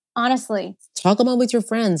real. Honestly. Talk about it with your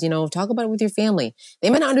friends, talk about it with your family. They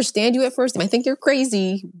might not understand you at first. They might think you're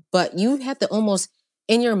crazy, but you have to almost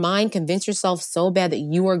in your mind convince yourself so bad that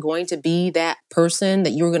you are going to be that person,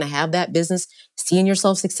 that you're going to have that business, seeing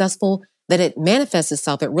yourself successful, that it manifests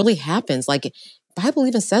itself. It really happens. Like Bible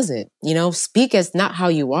even says it, speak as not how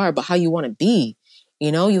you are, but how you want to be.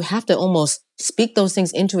 You have to almost speak those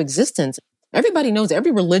things into existence. Everybody knows,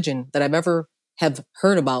 every religion that I've ever have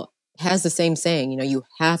heard about has the same saying. You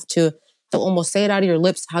have to almost say it out of your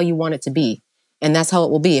lips how you want it to be. And that's how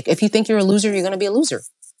it will be. If you think you're a loser, you're going to be a loser.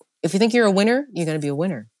 If you think you're a winner, you're going to be a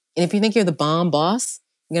winner. And if you think you're the bomb boss,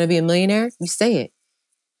 you're going to be a millionaire, you say it.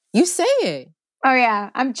 You say it. Oh yeah,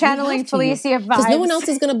 I'm channeling Falicia vibes. Because no one else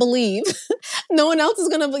is going to believe. No one else is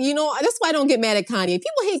going to, that's why I don't get mad at Kanye.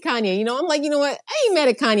 People hate Kanye. I'm like, you know what? I ain't mad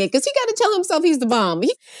at Kanye because he got to tell himself he's the bomb.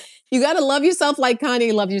 You got to love yourself like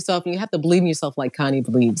Kanye loves yourself, and you have to believe in yourself like Kanye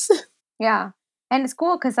believes. Yeah. And it's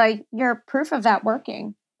cool because you're proof of that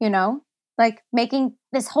working, like making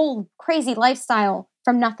this whole crazy lifestyle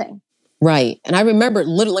from nothing. Right. And I remember,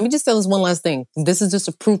 let me just tell this one last thing. This is just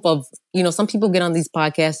a proof of, some people get on these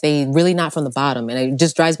podcasts, they really not from the bottom. And it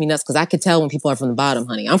just drives me nuts because I could tell when people are from the bottom,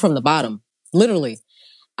 honey. I'm from the bottom. Literally.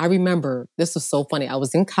 I remember, this was so funny. I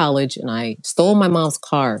was in college and I stole my mom's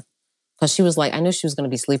car because she was like, I knew she was going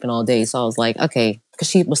to be sleeping all day. So I was like, okay, because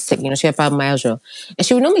she was sick, she had fibromyalgia. And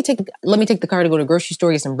she would normally let me take the car to go to the grocery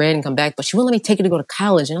store, get some bread and come back. But she wouldn't let me take it to go to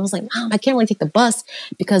college. And I was like, Mom, I can't really take the bus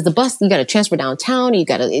because the bus, you got to transfer downtown.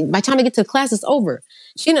 By the time I get to the class, it's over.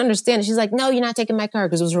 She didn't understand it. She's like, no, you're not taking my car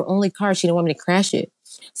because it was her only car. She didn't want me to crash it.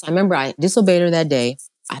 So I remember I disobeyed her that day.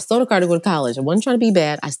 I stole the car to go to college. I wasn't trying to be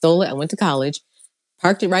bad. I stole it. I went to college,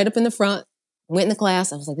 parked it right up in the front, went in the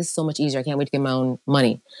class. I was like, this is so much easier. I can't wait to get my own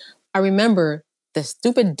money. I remember the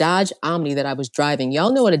stupid Dodge Omni that I was driving.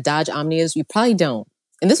 Y'all know what a Dodge Omni is? You probably don't.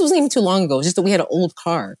 And this wasn't even too long ago. It's just that we had an old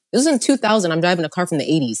car. This was in 2000. I'm driving a car from the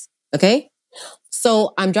 80s. Okay?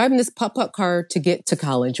 So I'm driving this putt-putt car to get to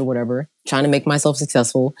college or whatever, trying to make myself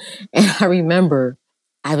successful. And I remember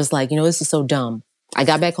I was like, this is so dumb. I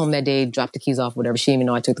got back home that day, dropped the keys off, whatever. She didn't even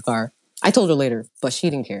know I took the car. I told her later, but she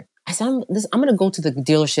didn't care. I said, I'm going to go to the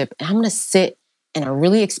dealership and I'm going to sit in a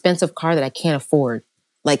really expensive car that I can't afford.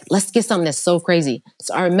 Like, let's get something that's so crazy.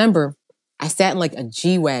 So I remember I sat in like a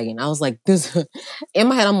G-Wagon. I was like, this, in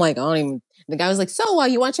my head, I'm like, the guy was like, so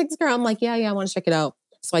you want to check this car? I'm like, yeah, I want to check it out.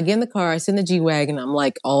 So I get in the car, I sit in the G-Wagon. I'm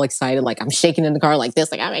like all excited. Like I'm shaking in the car like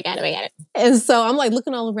this, like, oh my God. And so I'm like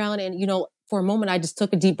looking all around and, for a moment, I just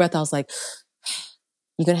took a deep breath. I was like,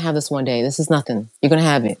 you're going to have this one day. This is nothing. You're going to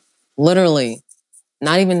have it. Literally,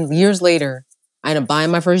 not even years later, I ended up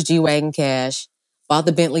buying my first G-Wagon cash, bought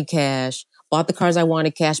the Bentley cash, bought the cars I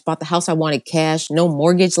wanted cash, bought the house I wanted cash, no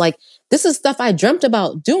mortgage. Like, this is stuff I dreamt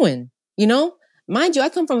about doing, Mind you, I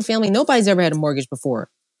come from a family, nobody's ever had a mortgage before.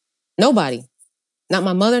 Nobody. Not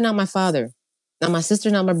my mother, not my father, not my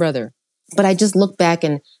sister, not my brother. But I just look back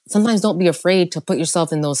and sometimes don't be afraid to put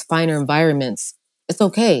yourself in those finer environments. It's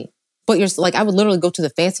okay. Like, I would literally go to the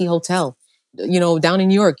fancy hotel, down in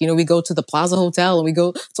New York. We go to the Plaza Hotel and we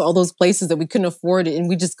go to all those places that we couldn't afford it. And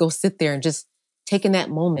we just go sit there and just taking that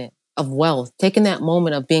moment of wealth, taking that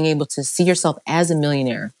moment of being able to see yourself as a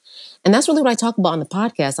millionaire. And that's really what I talk about on the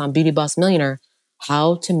podcast on Beauty Boss Millionaire,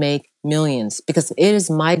 how to make millions, because it is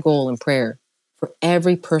my goal and prayer for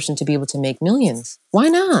every person to be able to make millions. Why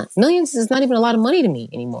not? Millions is not even a lot of money to me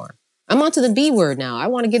anymore. I'm onto the B word now. I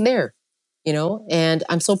want to get there, and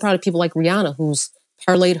I'm so proud of people like Rihanna, who's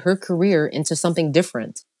parlayed her career into something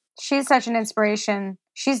different. She's such an inspiration.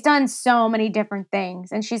 She's done so many different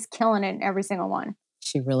things and she's killing it in every single one.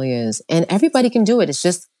 She really is. And everybody can do it. It's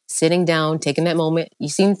just sitting down, taking that moment. You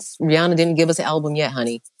seen Rihanna didn't give us an album yet,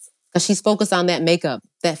 honey, because she's focused on that makeup,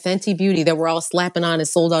 that Fenty Beauty that we're all slapping on and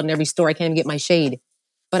sold out in every store. I can't even get my shade.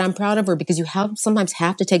 But I'm proud of her because you sometimes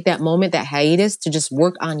have to take that moment, that hiatus, to just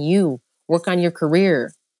work on you, work on your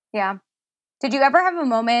career. Yeah. Did you ever have a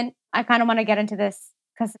moment, I kind of want to get into this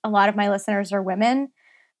because a lot of my listeners are women,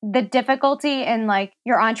 the difficulty in like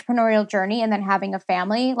your entrepreneurial journey and then having a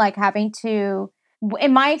family, like having to,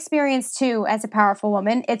 in my experience too, as a powerful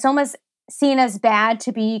woman, it's almost seen as bad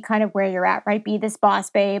to be kind of where you're at, right? Be this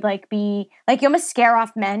boss babe, you almost scare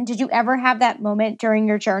off men. Did you ever have that moment during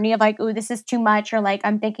your journey of like, ooh, this is too much, or like,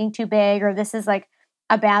 I'm thinking too big, or this is like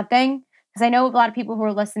a bad thing? Because I know a lot of people who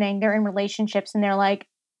are listening, they're in relationships and they're like,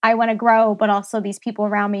 I want to grow, but also these people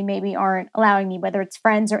around me maybe aren't allowing me, whether it's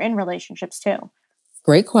friends or in relationships too.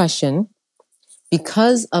 Great question.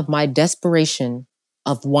 because of my desperation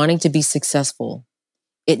of wanting to be successful,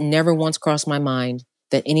 it never once crossed my mind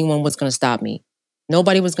that anyone was going to stop me.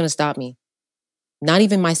 Nobody was going to stop me. Not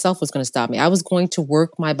even myself was going to stop me. I was going to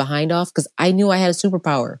work my behind off because I knew I had a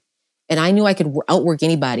superpower and I knew I could outwork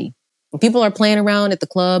anybody. When people are playing around at the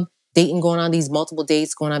club, dating, going on these multiple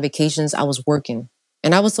dates, going on vacations, I was working.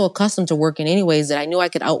 And I was so accustomed to working anyways that I knew I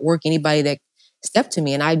could outwork anybody that stepped to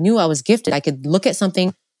me. And I knew I was gifted. I could look at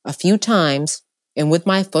something a few times, and with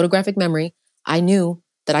my photographic memory, I knew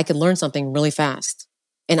that I could learn something really fast.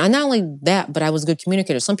 And I not only that, but I was a good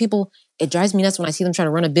communicator. Some people, it drives me nuts when I see them try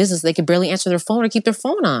to run a business. They can barely answer their phone or keep their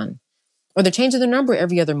phone on, or they're changing their number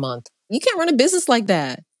every other month. You can't run a business like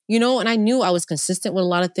that, you know? And I knew I was consistent with a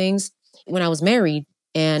lot of things. When I was married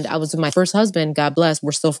and I was with my first husband, God bless,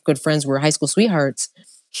 we're still good friends. We're high school sweethearts.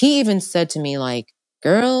 He even said to me like,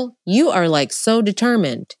 girl, you are like so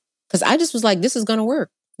determined. Cause I just was like, this is going to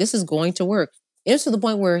work. This is going to work. It was to the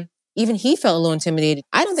point where even he felt a little intimidated.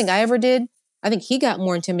 I don't think I ever did. I think he got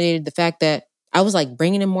more intimidated the fact that I was like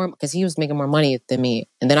bringing him more because he was making more money than me.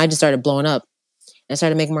 And then I just started blowing up and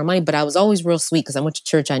started making more money. But I was always real sweet because I went to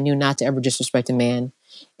church. I knew not to ever disrespect a man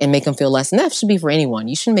and make him feel less. And that should be for anyone.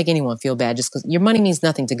 You shouldn't make anyone feel bad just because your money means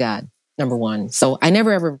nothing to God, number one. So I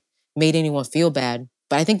never ever made anyone feel bad.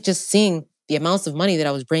 But I think just seeing the amounts of money that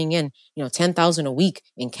I was bringing in, you know, 10,000 a week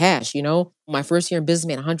in cash, you know, my first year in business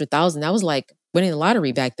made 100,000. That was like winning the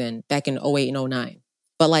lottery back then, back in 08 and 09.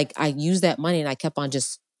 But like I used that money and I kept on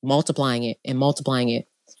just multiplying it and multiplying it.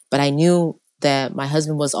 But I knew that my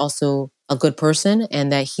husband was also a good person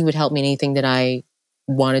and that he would help me in anything that I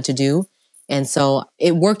wanted to do. And so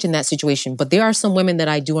it worked in that situation. But there are some women that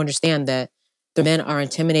I do understand that the men are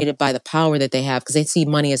intimidated by the power that they have because they see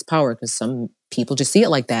money as power because some people just see it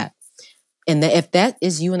like that. And that if that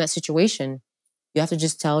is you in that situation, you have to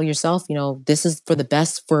just tell yourself, you know, this is for the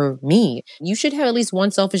best for me. You should have at least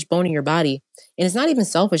one selfish bone in your body. And it's not even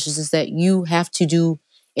selfish. It's just that you have to do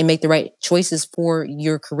and make the right choices for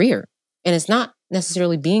your career. And it's not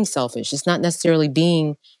necessarily being selfish. It's not necessarily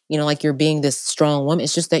being, you know, like you're being this strong woman.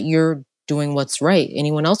 It's just that you're doing what's right.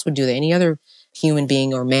 Anyone else would do that. Any other human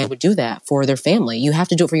being or man would do that for their family. You have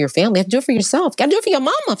to do it for your family. You have to do it for yourself. You got to do it for your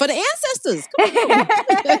mama, for the ancestors.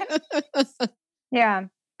 Come on. Yeah.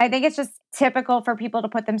 I think it's just typical for people to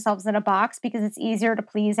put themselves in a box because it's easier to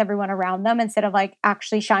please everyone around them instead of like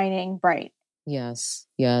actually shining bright. Yes,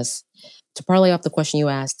 yes. To parlay off the question you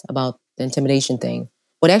asked about the intimidation thing,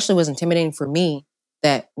 what actually was intimidating for me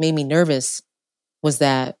that made me nervous was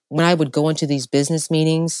that when I would go into these business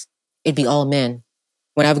meetings, it'd be all men.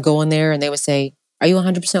 When I would go in there and they would say, are you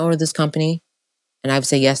 100% owner of this company? And I would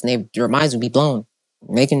say yes. And their minds would be blown.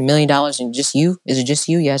 Making $1 million and just you? Is it just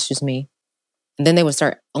you? Yes, just me. And then they would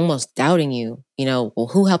start almost doubting you, you know, well,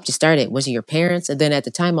 who helped you start it? Was it your parents? And then at the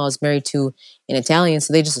time I was married to an Italian.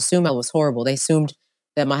 So they just assumed I was horrible. They assumed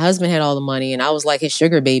that my husband had all the money and I was like his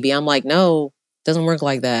sugar baby. I'm like, no, it doesn't work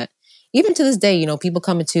like that. Even to this day, you know, people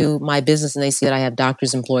come into my business and they see that I have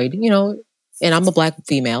doctors employed, you know, and I'm a Black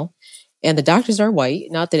female and the doctors are white.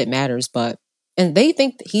 Not that it matters, but, and they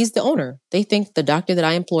think he's the owner. They think the doctor that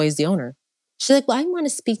I employ is the owner. She's like, well, I want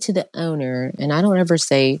to speak to the owner. And I don't ever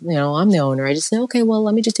say, you know, I'm the owner. I just say, okay, well,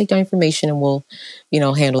 let me just take down information and we'll, you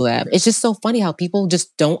know, handle that. It's just so funny how people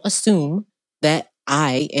just don't assume that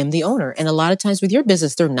I am the owner. And a lot of times with your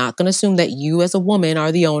business, they're not going to assume that you as a woman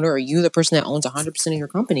are the owner or you the person that owns 100% of your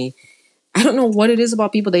company. I don't know what it is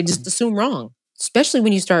about people. They just assume wrong, especially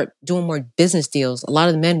when you start doing more business deals. A lot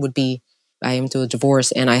of the men would be, I am through a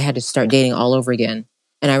divorce and I had to start dating all over again.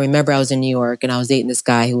 And I remember I was in New York and I was dating this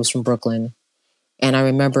guy who was from Brooklyn. And I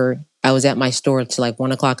remember I was at my store till like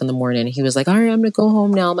 1:00 in the morning. And he was like, all right, I'm going to go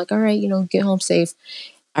home now. I'm like, all right, you know, get home safe.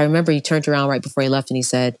 I remember he turned around right before he left and he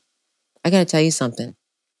said, I got to tell you something.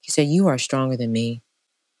 He said, you are stronger than me.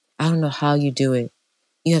 I don't know how you do it.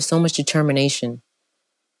 You have so much determination.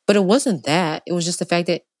 But it wasn't that. It was just the fact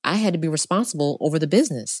that I had to be responsible over the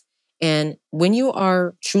business. And when you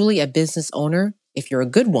are truly a business owner, if you're a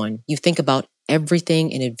good one, you think about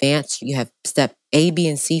everything in advance. You have step A, B,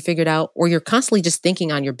 and C figured out, or you're constantly just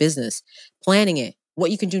thinking on your business, planning it, what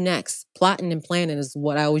you can do next. Plotting and planning is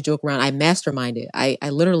what I always joke around. I masterminded. I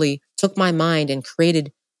literally took my mind and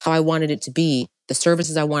created how I wanted it to be, the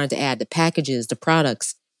services I wanted to add, the packages, the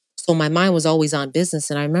products. So my mind was always on business.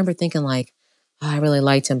 And I remember thinking like, oh, I really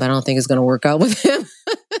liked him, but I don't think it's going to work out with him.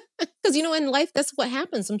 Because, you know, in life, that's what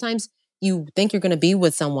happens. Sometimes you think you're going to be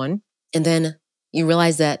with someone and then you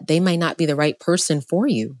realize that they might not be the right person for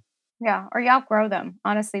you. Yeah. Or you outgrow them.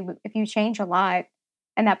 Honestly, if you change a lot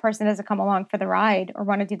and that person doesn't come along for the ride or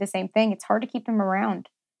want to do the same thing, it's hard to keep them around.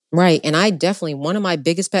 Right. And I definitely, one of my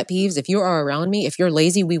biggest pet peeves, if you are around me, if you're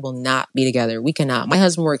lazy, we will not be together. We cannot. My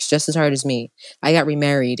husband works just as hard as me. I got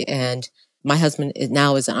remarried and my husband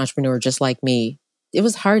now is an entrepreneur just like me. It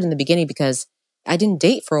was hard in the beginning because I didn't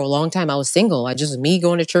date for a long time. I was single. I just, me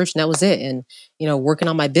going to church and that was it. And, working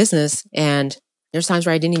on my business. And there's times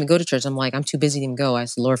where I didn't even go to church. I'm like, I'm too busy to even go. I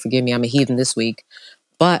said, Lord, forgive me. I'm a heathen this week.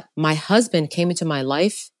 But my husband came into my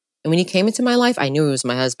life. And when he came into my life, I knew he was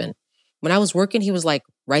my husband. When I was working, he was like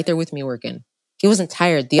right there with me working. He wasn't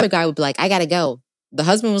tired. The other guy would be like, I got to go. The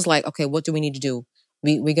husband was like, okay, what do we need to do?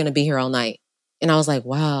 We're going to be here all night. And I was like,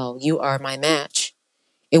 wow, you are my match.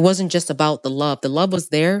 It wasn't just about the love. The love was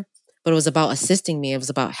there, but it was about assisting me. It was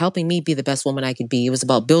about helping me be the best woman I could be. It was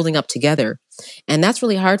about building up together. And that's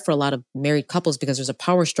really hard for a lot of married couples because there's a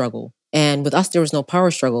power struggle. And with us, there was no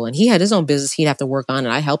power struggle. And he had his own business he'd have to work on,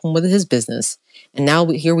 and I helped him with his business. And now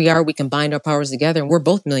here we are, we combined our powers together, and we're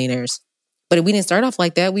both millionaires. But we didn't start off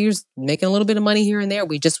like that. We were making a little bit of money here and there.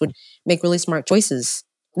 We just would make really smart choices.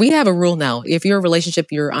 We have a rule now. If you're a relationship,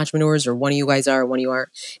 you're entrepreneurs, or one of you guys are, or one of you aren't,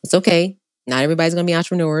 it's okay. Not everybody's going to be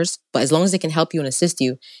entrepreneurs, but as long as they can help you and assist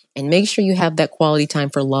you, and make sure you have that quality time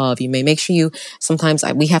for love. You may make sure sometimes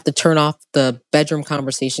we have to turn off the bedroom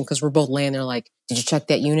conversation because we're both laying there like, did you check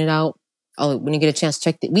that unit out? Oh, when you get a chance,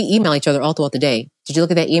 we email each other all throughout the day. Did you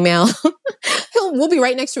look at that email? We'll be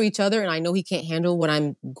right next to each other. And I know he can't handle what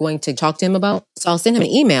I'm going to talk to him about. So I'll send him an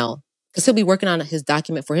email because he'll be working on his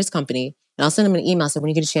document for his company. And I'll send him an email. So when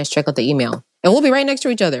you get a chance, check out the email. And we'll be right next to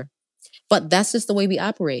each other. But that's just the way we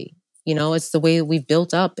operate. It's the way we've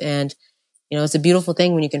built up. And, it's a beautiful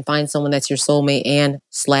thing when you can find someone that's your soulmate and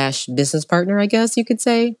 / business partner, I guess you could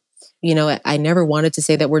say. I never wanted to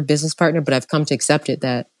say that word business partner, but I've come to accept it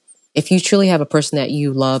that if you truly have a person that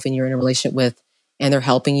you love and you're in a relationship with, and they're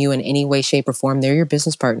helping you in any way, shape, or form, they're your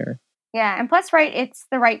business partner. Yeah. And plus, right, it's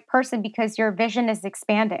the right person because your vision is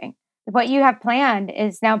expanding. What you have planned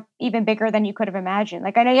is now even bigger than you could have imagined.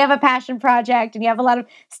 Like, I know you have a passion project and you have a lot of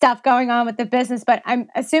stuff going on with the business, but I'm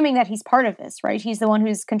assuming that he's part of this, right? He's the one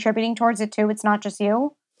who's contributing towards it too. It's not just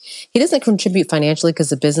you. He doesn't contribute financially because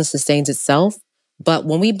the business sustains itself. But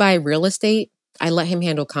when we buy real estate, I let him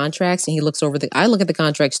handle contracts and he looks over I look at the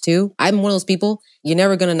contracts too. I'm one of those people, you're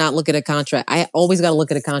never going to not look at a contract. I always got to look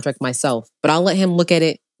at a contract myself, but I'll let him look at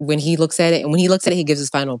it when he looks at it. And when he looks at it, he gives his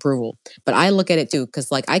final approval. But I look at it too, because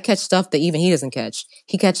I catch stuff that even he doesn't catch.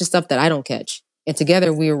 He catches stuff that I don't catch. And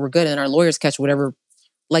together we're good. And our lawyers catch whatever,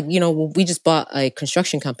 we just bought a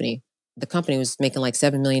construction company. The company was making like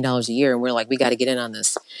 $7 million a year. And we're like, we got to get in on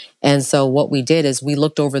this. And so what we did is we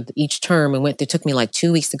looked over each term and it took me like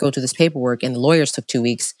 2 weeks to go through this paperwork and the lawyers took 2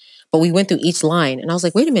 weeks, but we went through each line and I was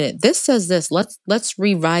like, wait a minute, this says this, let's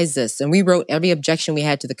revise this. And we wrote every objection we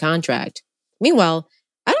had to the contract. Meanwhile,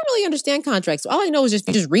 I don't really understand contracts. All I know is you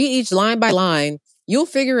just read each line by line. You'll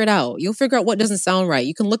figure it out. You'll figure out what doesn't sound right.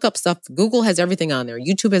 You can look up stuff. Google has everything on there.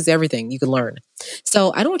 YouTube has everything you can learn.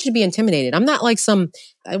 So I don't want you to be intimidated. I'm not like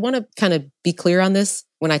I want to kind of be clear on this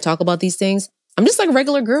when I talk about these things. I'm just like a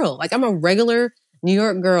regular girl. Like I'm a regular New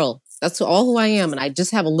York girl. That's all who I am. And I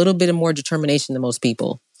just have a little bit of more determination than most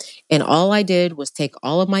people. And all I did was take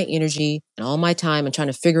all of my energy and all my time and trying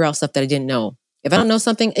to figure out stuff that I didn't know. If I don't know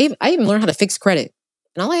something, I even learned how to fix credit.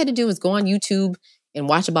 And all I had to do was go on YouTube and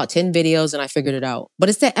watch about 10 videos and I figured it out. But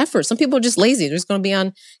it's that effort. Some people are just lazy. They're just going to be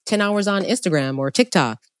on 10 hours on Instagram or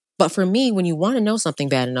TikTok. But for me, when you want to know something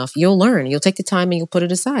bad enough, you'll learn. You'll take the time and you'll put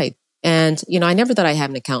it aside. And, I never thought I had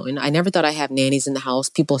an accountant. I never thought I had nannies in the house,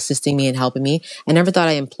 people assisting me and helping me. I never thought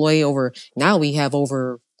I employ now we have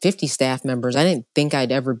over 50 staff members. I didn't think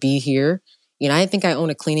I'd ever be here. I didn't think I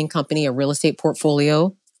owned a cleaning company, a real estate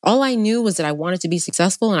portfolio. All I knew was that I wanted to be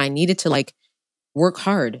successful and I needed to work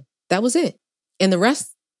hard. That was it. And the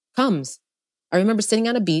rest comes. I remember sitting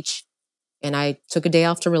on a beach and I took a day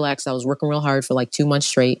off to relax. I was working real hard for 2 months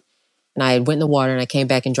straight. And I went in the water and I came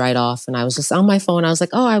back and dried off. And I was just on my phone. I was like,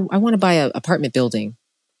 oh, I want to buy an apartment building.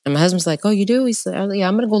 And my husband's like, oh, you do? He said, oh, yeah,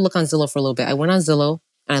 I'm going to go look on Zillow for a little bit. I went on Zillow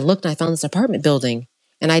and I looked and I found this apartment building.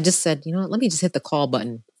 And I just said, you know what, let me just hit the call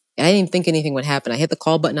button. And I didn't even think anything would happen. I hit the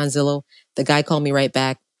call button on Zillow. The guy called me right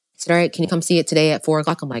back. He said, all right, can you come see it today at 4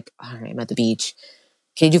 o'clock? I'm like, all right, I'm at the beach.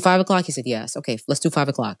 Can you do 5 o'clock? He said, yes. Okay, let's do 5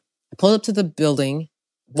 o'clock. I pulled up to the building,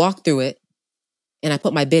 walked through it, and I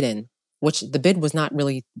put my bid in, which the bid was not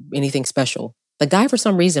really anything special. The guy, for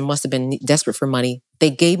some reason, must have been desperate for money.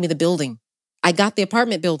 They gave me the building. I got the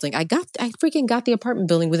apartment building. I freaking got the apartment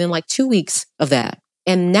building within 2 weeks of that.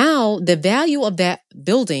 And now the value of that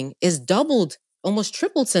building is doubled, almost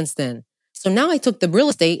tripled since then. So now I took the real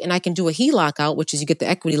estate and I can do a HELOC out, which is you get the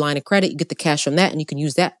equity line of credit, you get the cash from that, and you can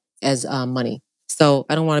use that as money. So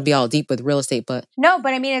I don't want to be all deep with real estate, but no,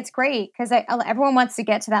 but I mean, it's great because everyone wants to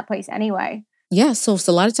get to that place anyway. yeah. So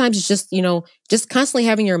a lot of times it's just, just constantly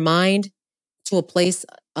having your mind to a place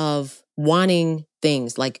of wanting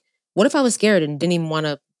things. Like, what if I was scared and didn't even want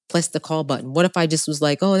to press the call button? What if I just was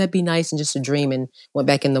like, oh, that'd be nice and just a dream and went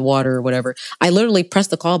back in the water or whatever? I literally pressed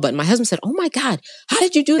the call button. My husband said, oh my God, how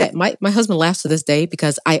did you do that? My husband laughs to this day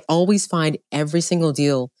because I always find every single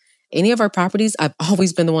deal. Any of our properties, I've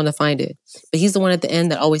always been the one to find it. But he's the one at the end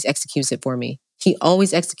that always executes it for me. He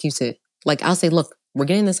always executes it. Like, I'll say, look, we're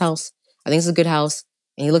getting this house. I think it's a good house.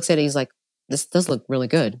 And he looks at it. He's like, this does look really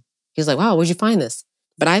good. He's like, wow, where'd you find this?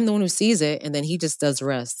 But I'm the one who sees it, and then he just does the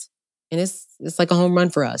rest. And it's like a home run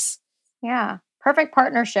for us. Yeah. Perfect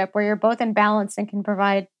partnership where you're both in balance and can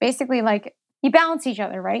provide basically like you balance each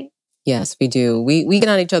other, right? Yes, we do. We get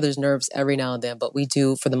on each other's nerves every now and then, but we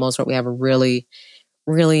do, for the most part, we have a really,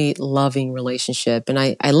 really loving relationship. And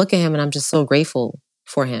I look at him and I'm just so grateful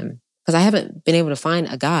for him because I haven't been able to find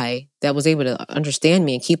a guy that was able to understand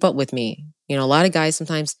me and keep up with me. A lot of guys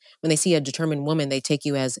sometimes when they see a determined woman, they take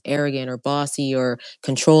you as arrogant or bossy or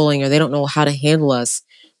controlling, or they don't know how to handle us.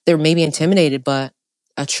 They're maybe intimidated, but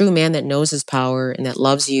a true man that knows his power and that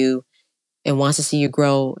loves you and wants to see you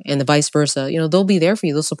grow and the vice versa, they'll be there for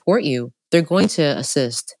you. They'll support you. They're going to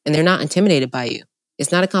assist and they're not intimidated by you.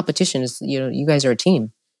 It's not a competition. It's, you guys are a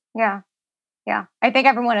team. Yeah. Yeah. I think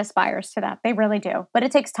everyone aspires to that. They really do. But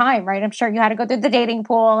it takes time, right? I'm sure you had to go through the dating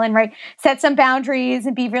pool and set some boundaries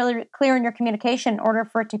and be really clear in your communication in order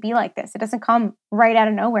for it to be like this. It doesn't come right out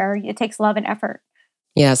of nowhere. It takes love and effort.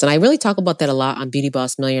 Yes. And I really talk about that a lot on Beauty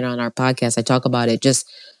Boss Millionaire on our podcast. I talk about it just,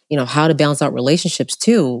 how to balance out relationships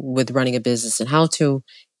too with running a business and how to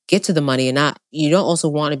get to the money and you don't also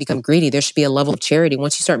want to become greedy. There should be a level of charity.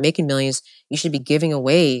 Once you start making millions, you should be giving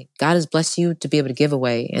away. God has blessed you to be able to give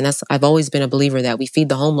away. And I've always been a believer that we feed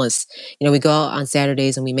the homeless. We go out on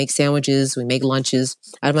Saturdays and we make sandwiches, we make lunches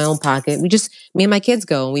out of my own pocket. Me and my kids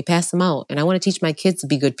go and we pass them out. And I want to teach my kids to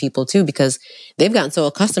be good people too, because they've gotten so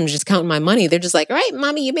accustomed to just counting my money. They're just like, all right,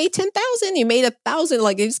 mommy, you made 10,000, you made 1,000.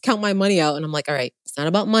 Like they just count my money out. And I'm like, all right, it's not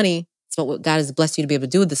about money. It's about what God has blessed you to be able to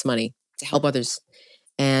do with this money to help others.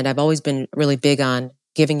 And I've always been really big on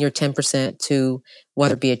giving your 10% to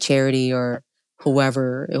whether it be a charity or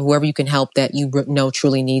whoever you can help that you know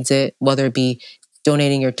truly needs it, whether it be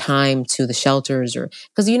donating your time to the shelters or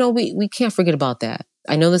because, we can't forget about that.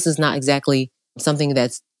 I know this is not exactly something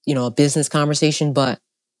that's, a business conversation, but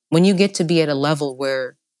when you get to be at a level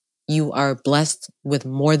where you are blessed with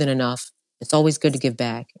more than enough, it's always good to give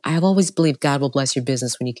back. I have always believed God will bless your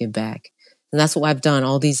business when you give back. And that's what I've done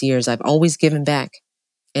all these years. I've always given back.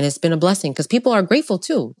 And it's been a blessing because people are grateful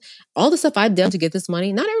too. All the stuff I've done to get this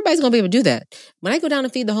money, not everybody's going to be able to do that. When I go down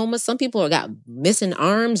and feed the homeless, some people got missing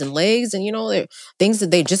arms and legs and, they're things that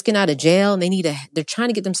they just get out of jail and they're trying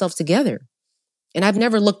to get themselves together. And I've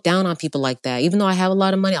never looked down on people like that. Even though I have a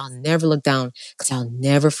lot of money, I'll never look down because I'll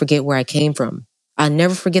never forget where I came from. I'll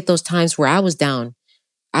never forget those times where I was down.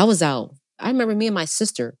 I was out. I remember me and my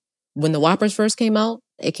sister, when the Whoppers first came out,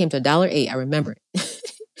 it came to $1.08. I remember it.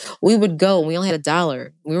 We would go and we only had $1.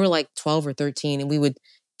 We were like 12 or 13 and we would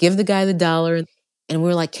give the guy the $1 and we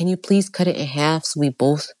were like, can you please cut it in half so we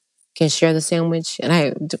both can share the sandwich? And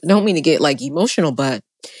I don't mean to get like emotional, but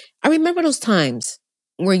I remember those times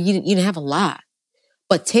where you didn't have a lot,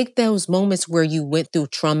 but take those moments where you went through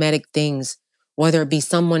traumatic things, whether it be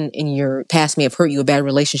someone in your past may have hurt you, a bad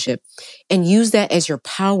relationship, and use that as your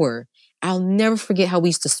power. I'll never forget how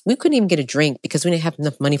we couldn't even get a drink because we didn't have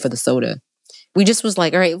enough money for the soda. We just was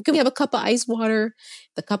like, all right, can we have a cup of ice water?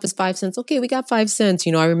 The cup is 5 cents. Okay, we got 5 cents.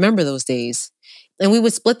 I remember those days. And we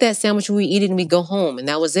would split that sandwich when we eat it and we'd go home. And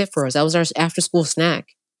that was it for us. That was our after school snack.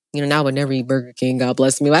 Now I would never eat Burger King. God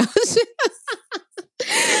bless me. But at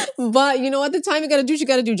the time you got to do what you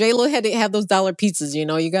got to do. J-Lo had to have those dollar pizzas.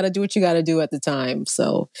 You got to do what you got to do at the time.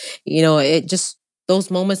 So, it just those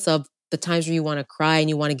moments of the times where you want to cry and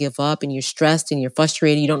you want to give up and you're stressed and you're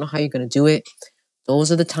frustrated. You don't know how you're going to do it.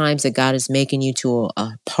 Those are the times that God is making you to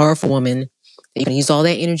a powerful woman. You're going to use all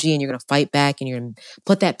that energy and you're going to fight back and you're going to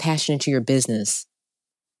put that passion into your business.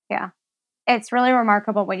 Yeah. It's really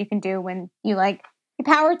remarkable what you can do when you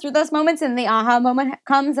power through those moments and the aha moment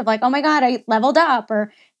comes of like, oh my God, I leveled up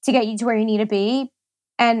or to get you to where you need to be.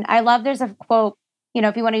 And I love there's a quote,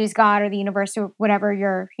 if you want to use God or the universe or whatever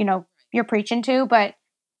you're preaching to, but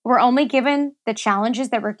we're only given the challenges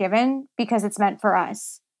that we're given because it's meant for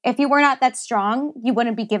us. If you were not that strong, you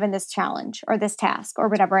wouldn't be given this challenge or this task or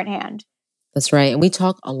whatever at hand. That's right. And we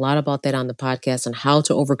talk a lot about that on the podcast on how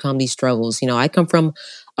to overcome these struggles. I come from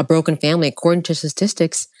a broken family. According to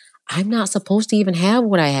statistics, I'm not supposed to even have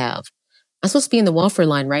what I have. I'm supposed to be in the welfare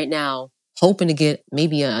line right now, hoping to get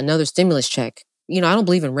maybe another stimulus check. I don't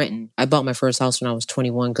believe in renting. I bought my first house when I was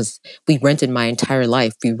 21 because we rented my entire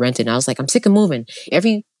life. We rented. And I was like, I'm sick of moving.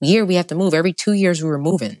 Every year we have to move. Every 2 years we were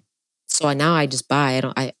moving. So now I just buy.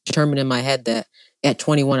 I determined in my head that at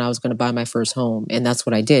 21 I was going to buy my first home, and that's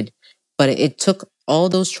what I did. But it took all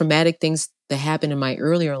those traumatic things that happened in my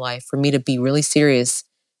earlier life for me to be really serious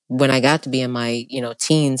when I got to be in my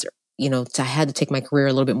teens. I had to take my career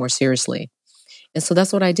a little bit more seriously. And so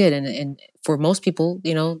that's what I did. And for most people,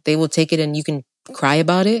 they will take it and you can cry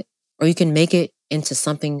about it, or you can make it into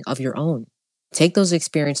something of your own. Take those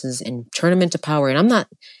experiences and turn them into power. And I'm not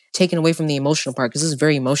taking away from the emotional part, because this is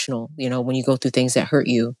very emotional. When you go through things that hurt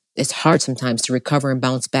you, it's hard sometimes to recover and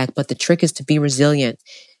bounce back. But the trick is to be resilient.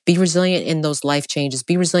 Be resilient in those life changes.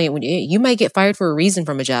 Be resilient when you might get fired for a reason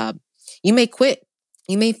from a job. You may quit.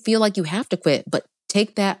 You may feel like you have to quit, but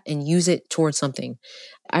take that and use it towards something.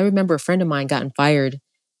 I remember a friend of mine gotten fired,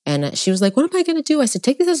 and she was like, what am I going to do? I said,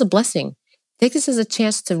 take this as a blessing. Take this as a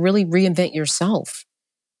chance to really reinvent yourself.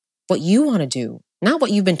 What you want to do, not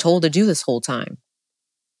what you've been told to do this whole time.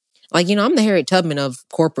 Like, I'm the Harriet Tubman of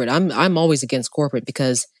corporate. I'm always against corporate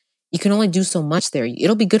because you can only do so much there.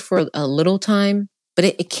 It'll be good for a little time, but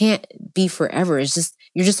it can't be forever.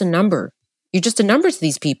 You're just a number. You're just a number to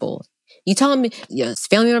these people. You tell them, yes,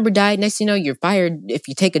 family member died. Next thing you know, you're fired if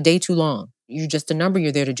you take a day too long. You're just a number.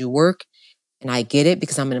 You're there to do work. And I get it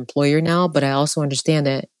because I'm an employer now, but I also understand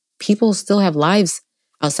that people still have lives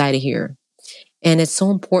outside of here. And it's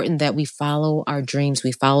so important that we follow our dreams.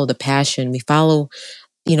 We follow the passion. We follow,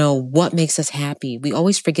 what makes us happy. We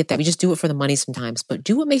always forget that. We just do it for the money sometimes, but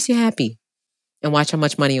do what makes you happy and watch how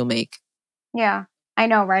much money you'll make. Yeah, I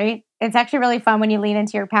know, right? It's actually really fun when you lean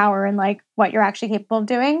into your power and like what you're actually capable of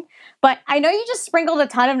doing. But I know you just sprinkled a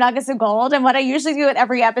ton of nuggets of gold. And what I usually do at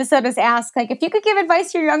every episode is ask, like, if you could give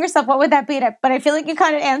advice to your younger self, what would that be? But I feel like you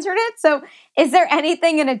kind of answered it. So is there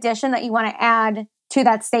anything in addition that you want to add to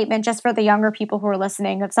that statement just for the younger people who are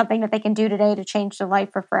listening, of something that they can do today to change their life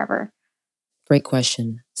for forever? Great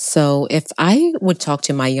question. So if I would talk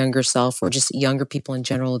to my younger self, or just younger people in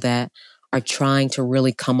general that are trying to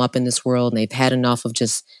really come up in this world and they've had enough of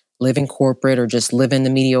just living corporate or just living the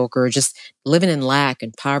mediocre or just living in lack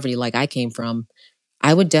and poverty like I came from,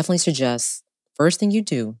 I would definitely suggest first thing you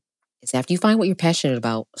do is, after you find what you're passionate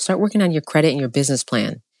about, start working on your credit and your business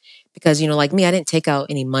plan. Because, like me, I didn't take out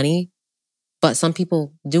any money, but some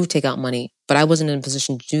people do take out money, but I wasn't in a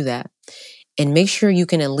position to do that. And make sure you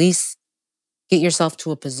can at least get yourself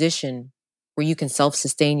to a position where you can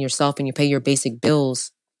self-sustain yourself and you pay your basic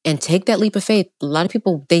bills, and take that leap of faith. A lot of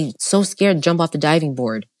people, they so scared to jump off the diving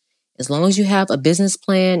board. As long as you have a business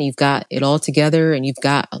plan, you've got it all together and you've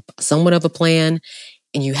got somewhat of a plan,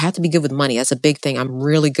 and you have to be good with money. That's a big thing. I'm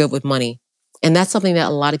really good with money. And that's something that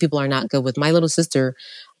a lot of people are not good with. My little sister,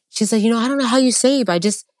 she said, I don't know how you save.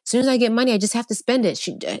 As soon as I get money, I just have to spend it.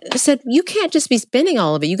 I said, you can't just be spending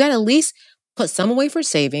all of it. You got to at least put some away for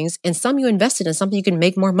savings and some you invested in something you can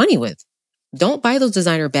make more money with. Don't buy those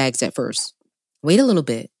designer bags at first. Wait a little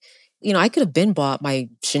bit. I could have been bought my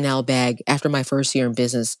Chanel bag after my first year in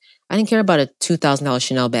business. I didn't care about a $2,000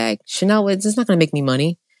 Chanel bag. Chanel, it's not going to make me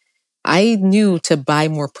money. I knew to buy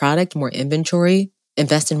more product, more inventory,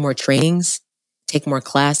 invest in more trainings, take more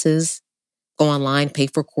classes, go online, pay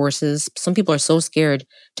for courses. Some people are so scared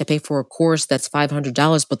to pay for a course that's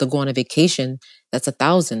 $500, but they'll go on a vacation that's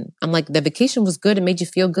 $1,000. I'm like, the vacation was good. It made you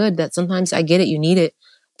feel good. That sometimes I get it. You need it.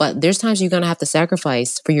 But there's times you're going to have to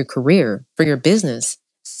sacrifice for your career, for your business.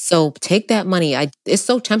 So take that money. It's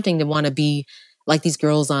so tempting to want to be like these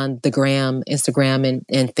girls on the Instagram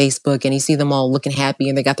and Facebook, and you see them all looking happy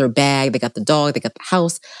and they got their bag, they got the dog, they got the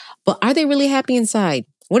house. But are they really happy inside?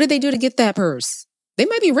 What did they do to get that purse? They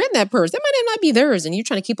might be renting that purse. That might not be theirs. And you're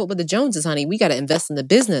trying to keep up with the Joneses, honey. We got to invest in the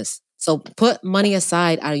business. So put money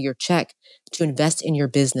aside out of your check to invest in your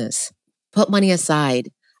business. Put money aside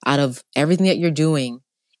out of everything that you're doing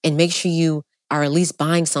and make sure you are at least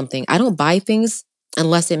buying something. I don't buy things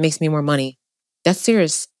unless it makes me more money. That's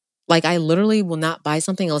serious. Like, I literally will not buy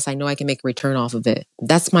something unless I know I can make a return off of it.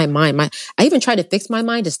 That's my mind. I even try to fix my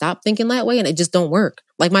mind to stop thinking that way, and it just don't work.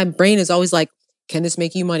 Like, my brain is always like, can this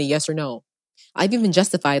make you money? Yes or no? I've even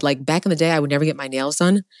justified, like, back in the day, I would never get my nails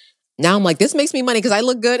done. Now I'm like, this makes me money because I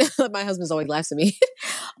look good. My husband's always laughs at me.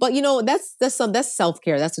 But that's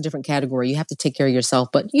self-care. That's a different category. You have to take care of yourself,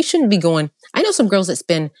 but you shouldn't be going. I know some girls that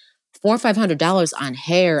spend $400 or $500 on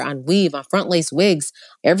hair, on weave, on front lace wigs,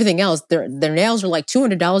 everything else. Their nails are like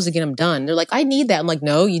 $200 to get them done. They're like, I need that. I'm like,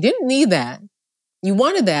 no, you didn't need that. You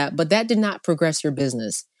wanted that, but that did not progress your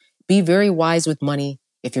business. Be very wise with money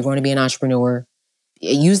if you're going to be an entrepreneur.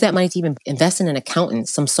 Use that money to even invest in an accountant,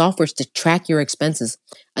 some softwares to track your expenses.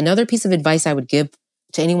 Another piece of advice I would give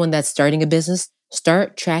to anyone that's starting a business,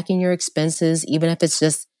 start tracking your expenses, even if it's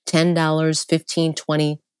just $10, $15,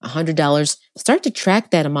 $20, $100. Start to track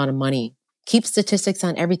that amount of money. Keep statistics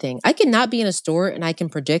on everything. I cannot be in a store and I can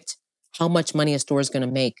predict how much money a store is going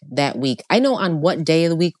to make that week. I know on what day of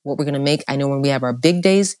the week what we're going to make. I know when we have our big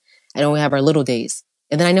days. I know we have our little days.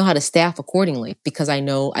 And then I know how to staff accordingly because I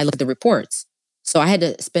know I look at the reports. So I had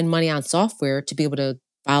to spend money on software to be able to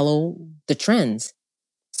follow the trends.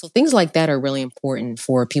 So things like that are really important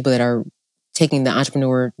for people that are taking the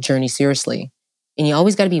entrepreneur journey seriously. And you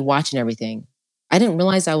always got to be watching everything. I didn't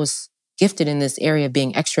realize I was gifted in this area of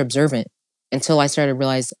being extra observant until I started to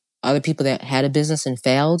realize other people that had a business and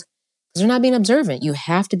failed because they're not being observant. You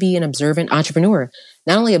have to be an observant entrepreneur.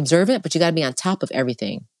 Not only observant, but you got to be on top of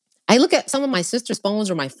everything. I look at some of my sister's phones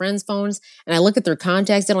or my friends' phones and I look at their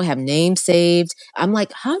contacts. They don't have names saved. I'm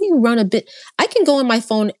like, how do you run a bit? I can go on my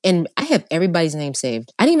phone and I have everybody's name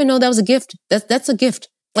saved. I didn't even know that was a gift. That's a gift.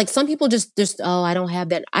 Like some people just, oh, I don't have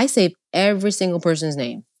that. I save every single person's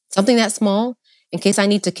name. Something that small in case I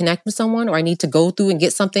need to connect with someone or I need to go through and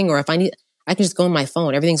get something, or if I can just go on my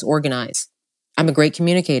phone. Everything's organized. I'm a great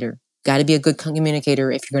communicator. Got to be a good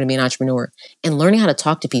communicator if you're going to be an entrepreneur, and learning how to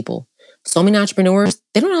talk to people. So many entrepreneurs,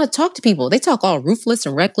 they don't know how to talk to people. They talk all ruthless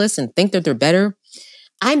and reckless and think that they're better.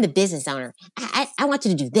 I'm the business owner. I want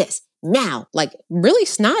you to do this now. Like really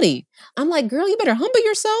snotty. I'm like, girl, you better humble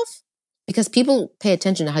yourself because people pay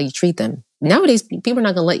attention to how you treat them. Nowadays, people are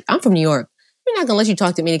not going to I'm from New York. They're not going to let you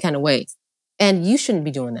talk to me any kind of way. And you shouldn't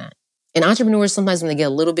be doing that. And entrepreneurs, sometimes when they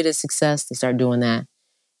get a little bit of success, they start doing that.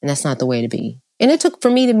 And that's not the way to be. And it took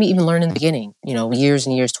for me to even learn in the beginning, years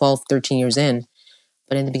and years, 12, 13 years in.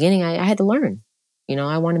 But in the beginning, I had to learn.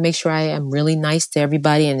 I want to make sure I am really nice to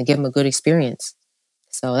everybody and to give them a good experience.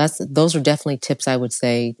 So those are definitely tips I would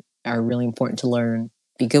say are really important to learn.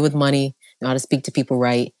 Be good with money, know how to speak to people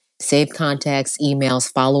right, save contacts,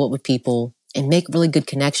 emails, follow up with people, and make really good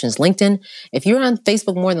connections. LinkedIn, if you're on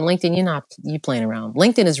Facebook more than LinkedIn, you're playing around.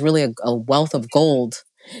 LinkedIn is really a wealth of gold.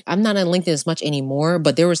 I'm not on LinkedIn as much anymore,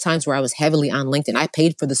 but there was times where I was heavily on LinkedIn. I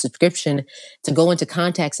paid for the subscription to go into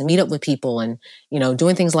contacts and meet up with people and,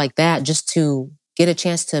 doing things like that just to get a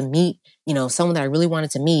chance to meet, someone that I really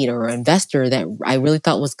wanted to meet or an investor that I really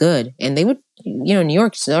thought was good. And they would, New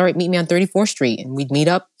York, so, all right, meet me on 34th Street and we'd meet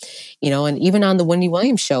up, and even on the Wendy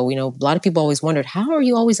Williams show, a lot of people always wondered, how are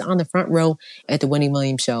you always on the front row at the Wendy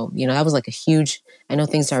Williams show? That was like a huge, I know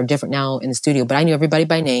things are different now in the studio, but I knew everybody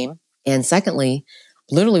by name. And secondly,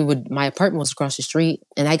 literally my apartment was across the street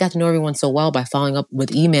and I got to know everyone so well by following up with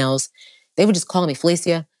emails. They would just call me,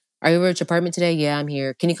 Falicia, are you at your apartment today? Yeah, I'm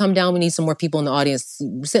here. Can you come down? We need some more people in the audience.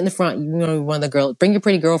 Sit in the front. One of the girls, bring your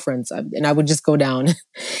pretty girlfriends. And I would just go down. and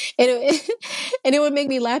it would make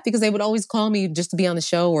me laugh because they would always call me just to be on the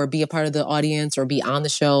show or be a part of the audience or be on the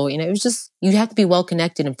show. It was just, you have to be well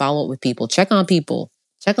connected and follow up with people. Check on people.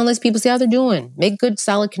 Check on those people, see how they're doing. Make good,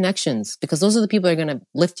 solid connections because those are the people that are going to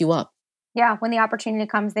lift you up. Yeah, when the opportunity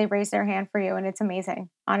comes, they raise their hand for you and it's amazing,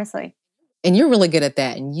 honestly. And you're really good at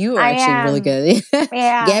that. And you are actually really good at it.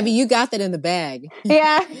 Yeah. Gabby, you got that in the bag.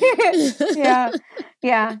 Yeah.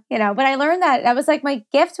 Yeah. But I learned that was like my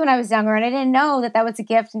gift when I was younger. And I didn't know that was a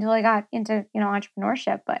gift until I got into,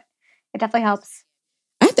 entrepreneurship. But it definitely helps.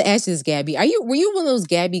 I have to ask you this, Gabby. Were you one of those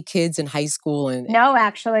Gabby kids in high school? No,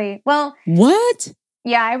 actually. Well. What?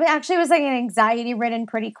 Yeah, I actually was like an anxiety-ridden,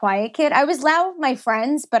 pretty quiet kid. I was loud with my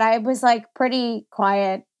friends, but I was like pretty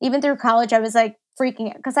quiet. Even through college, I was like freaking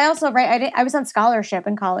out because I also I was on scholarship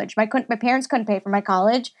in college. My parents couldn't pay for my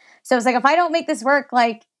college, so it was like if I don't make this work,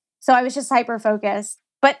 so I was just hyper focused.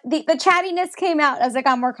 But the chattiness came out as I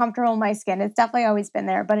got more comfortable in my skin. It's definitely always been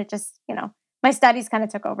there, but it just my studies kind of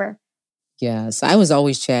took over. Yes, I was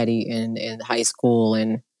always chatty in high school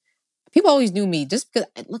and. People always knew me just because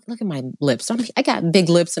look at my lips. I got big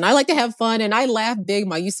lips and I like to have fun and I laugh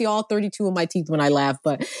big. You see all 32 of my teeth when I laugh,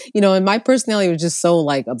 but and my personality was just so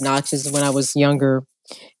obnoxious when I was younger.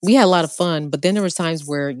 We had a lot of fun, but then there was times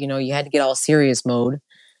where, you had to get all serious mode,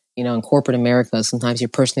 in corporate America. Sometimes your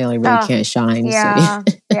personality really can't shine. Yeah.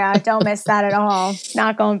 So. Yeah. Don't miss that at all.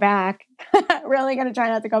 Not going back. Really going to try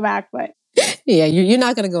not to go back, but. Yeah. You're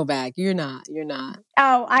not going to go back. You're not.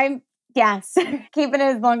 Oh, Yes, keeping it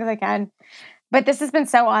as long as I can. But this has been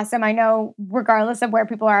so awesome. I know regardless of where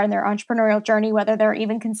people are in their entrepreneurial journey, whether they're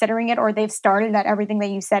even considering it or they've started, that everything that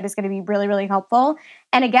you said is going to be really, really helpful.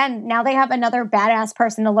 And again, now they have another badass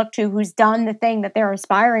person to look to who's done the thing that they're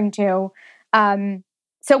aspiring to.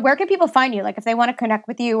 So where can people find you? Like if they want to connect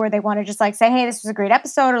with you or they want to just like say, hey, this was a great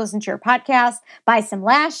episode or listen to your podcast, buy some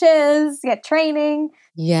lashes, get training.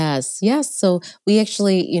 Yes. So we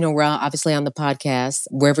actually, we're obviously on the podcast,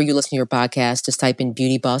 wherever you listen to your podcast, just type in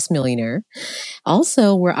Beauty Boss Millionaire.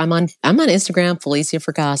 Also, I'm on Instagram, Falicia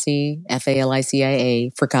Fracassi,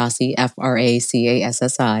 Falicia, Fracassi,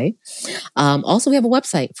 Fracassi. Also, we have a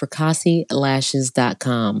website,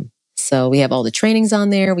 fracassi.lashes.com. So we have all the trainings on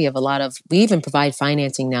there. We even provide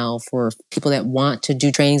financing now for people that want to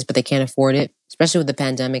do trainings, but they can't afford it, especially with the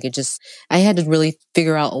pandemic. I had to really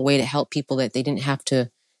figure out a way to help people that they didn't have to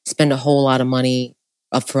spend a whole lot of money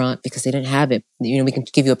up front because they didn't have it. We can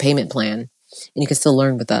give you a payment plan and you can still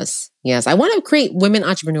learn with us. Yes. I want to create women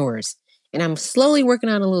entrepreneurs and I'm slowly working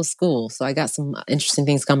on a little school. So I got some interesting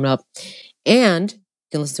things coming up and you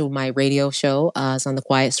can listen to my radio show. It's on the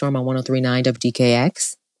Quiet Storm on 103.9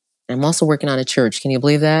 WDKX. I'm also working on a church. Can you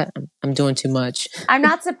believe that? I'm doing too much. I'm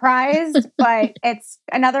not surprised, but it's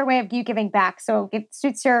another way of you giving back. So it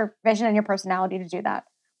suits your vision and your personality to do that.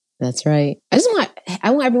 That's right.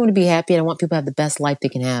 I want everyone to be happy and I want people to have the best life they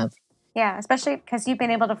can have. Yeah, especially because you've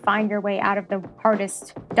been able to find your way out of the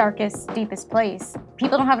hardest, darkest, deepest place.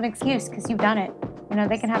 People don't have an excuse because you've done it.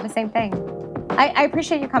 They can have the same thing. I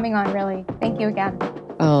appreciate you coming on, really. Thank you again.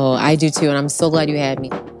 Oh, I do too. And I'm so glad you had me.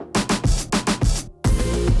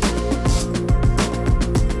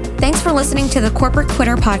 Thanks for listening to the Corporate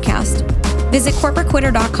Quitter podcast. Visit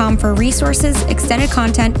corporatequitter.com for resources, extended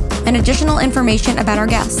content, and additional information about our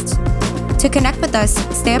guests. To connect with us,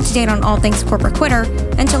 stay up to date on all things Corporate Quitter,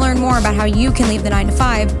 and to learn more about how you can leave the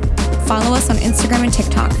 9-to-5, follow us on Instagram and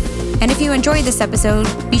TikTok. And if you enjoyed this episode,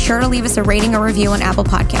 be sure to leave us a rating or review on Apple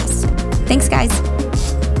Podcasts. Thanks, guys.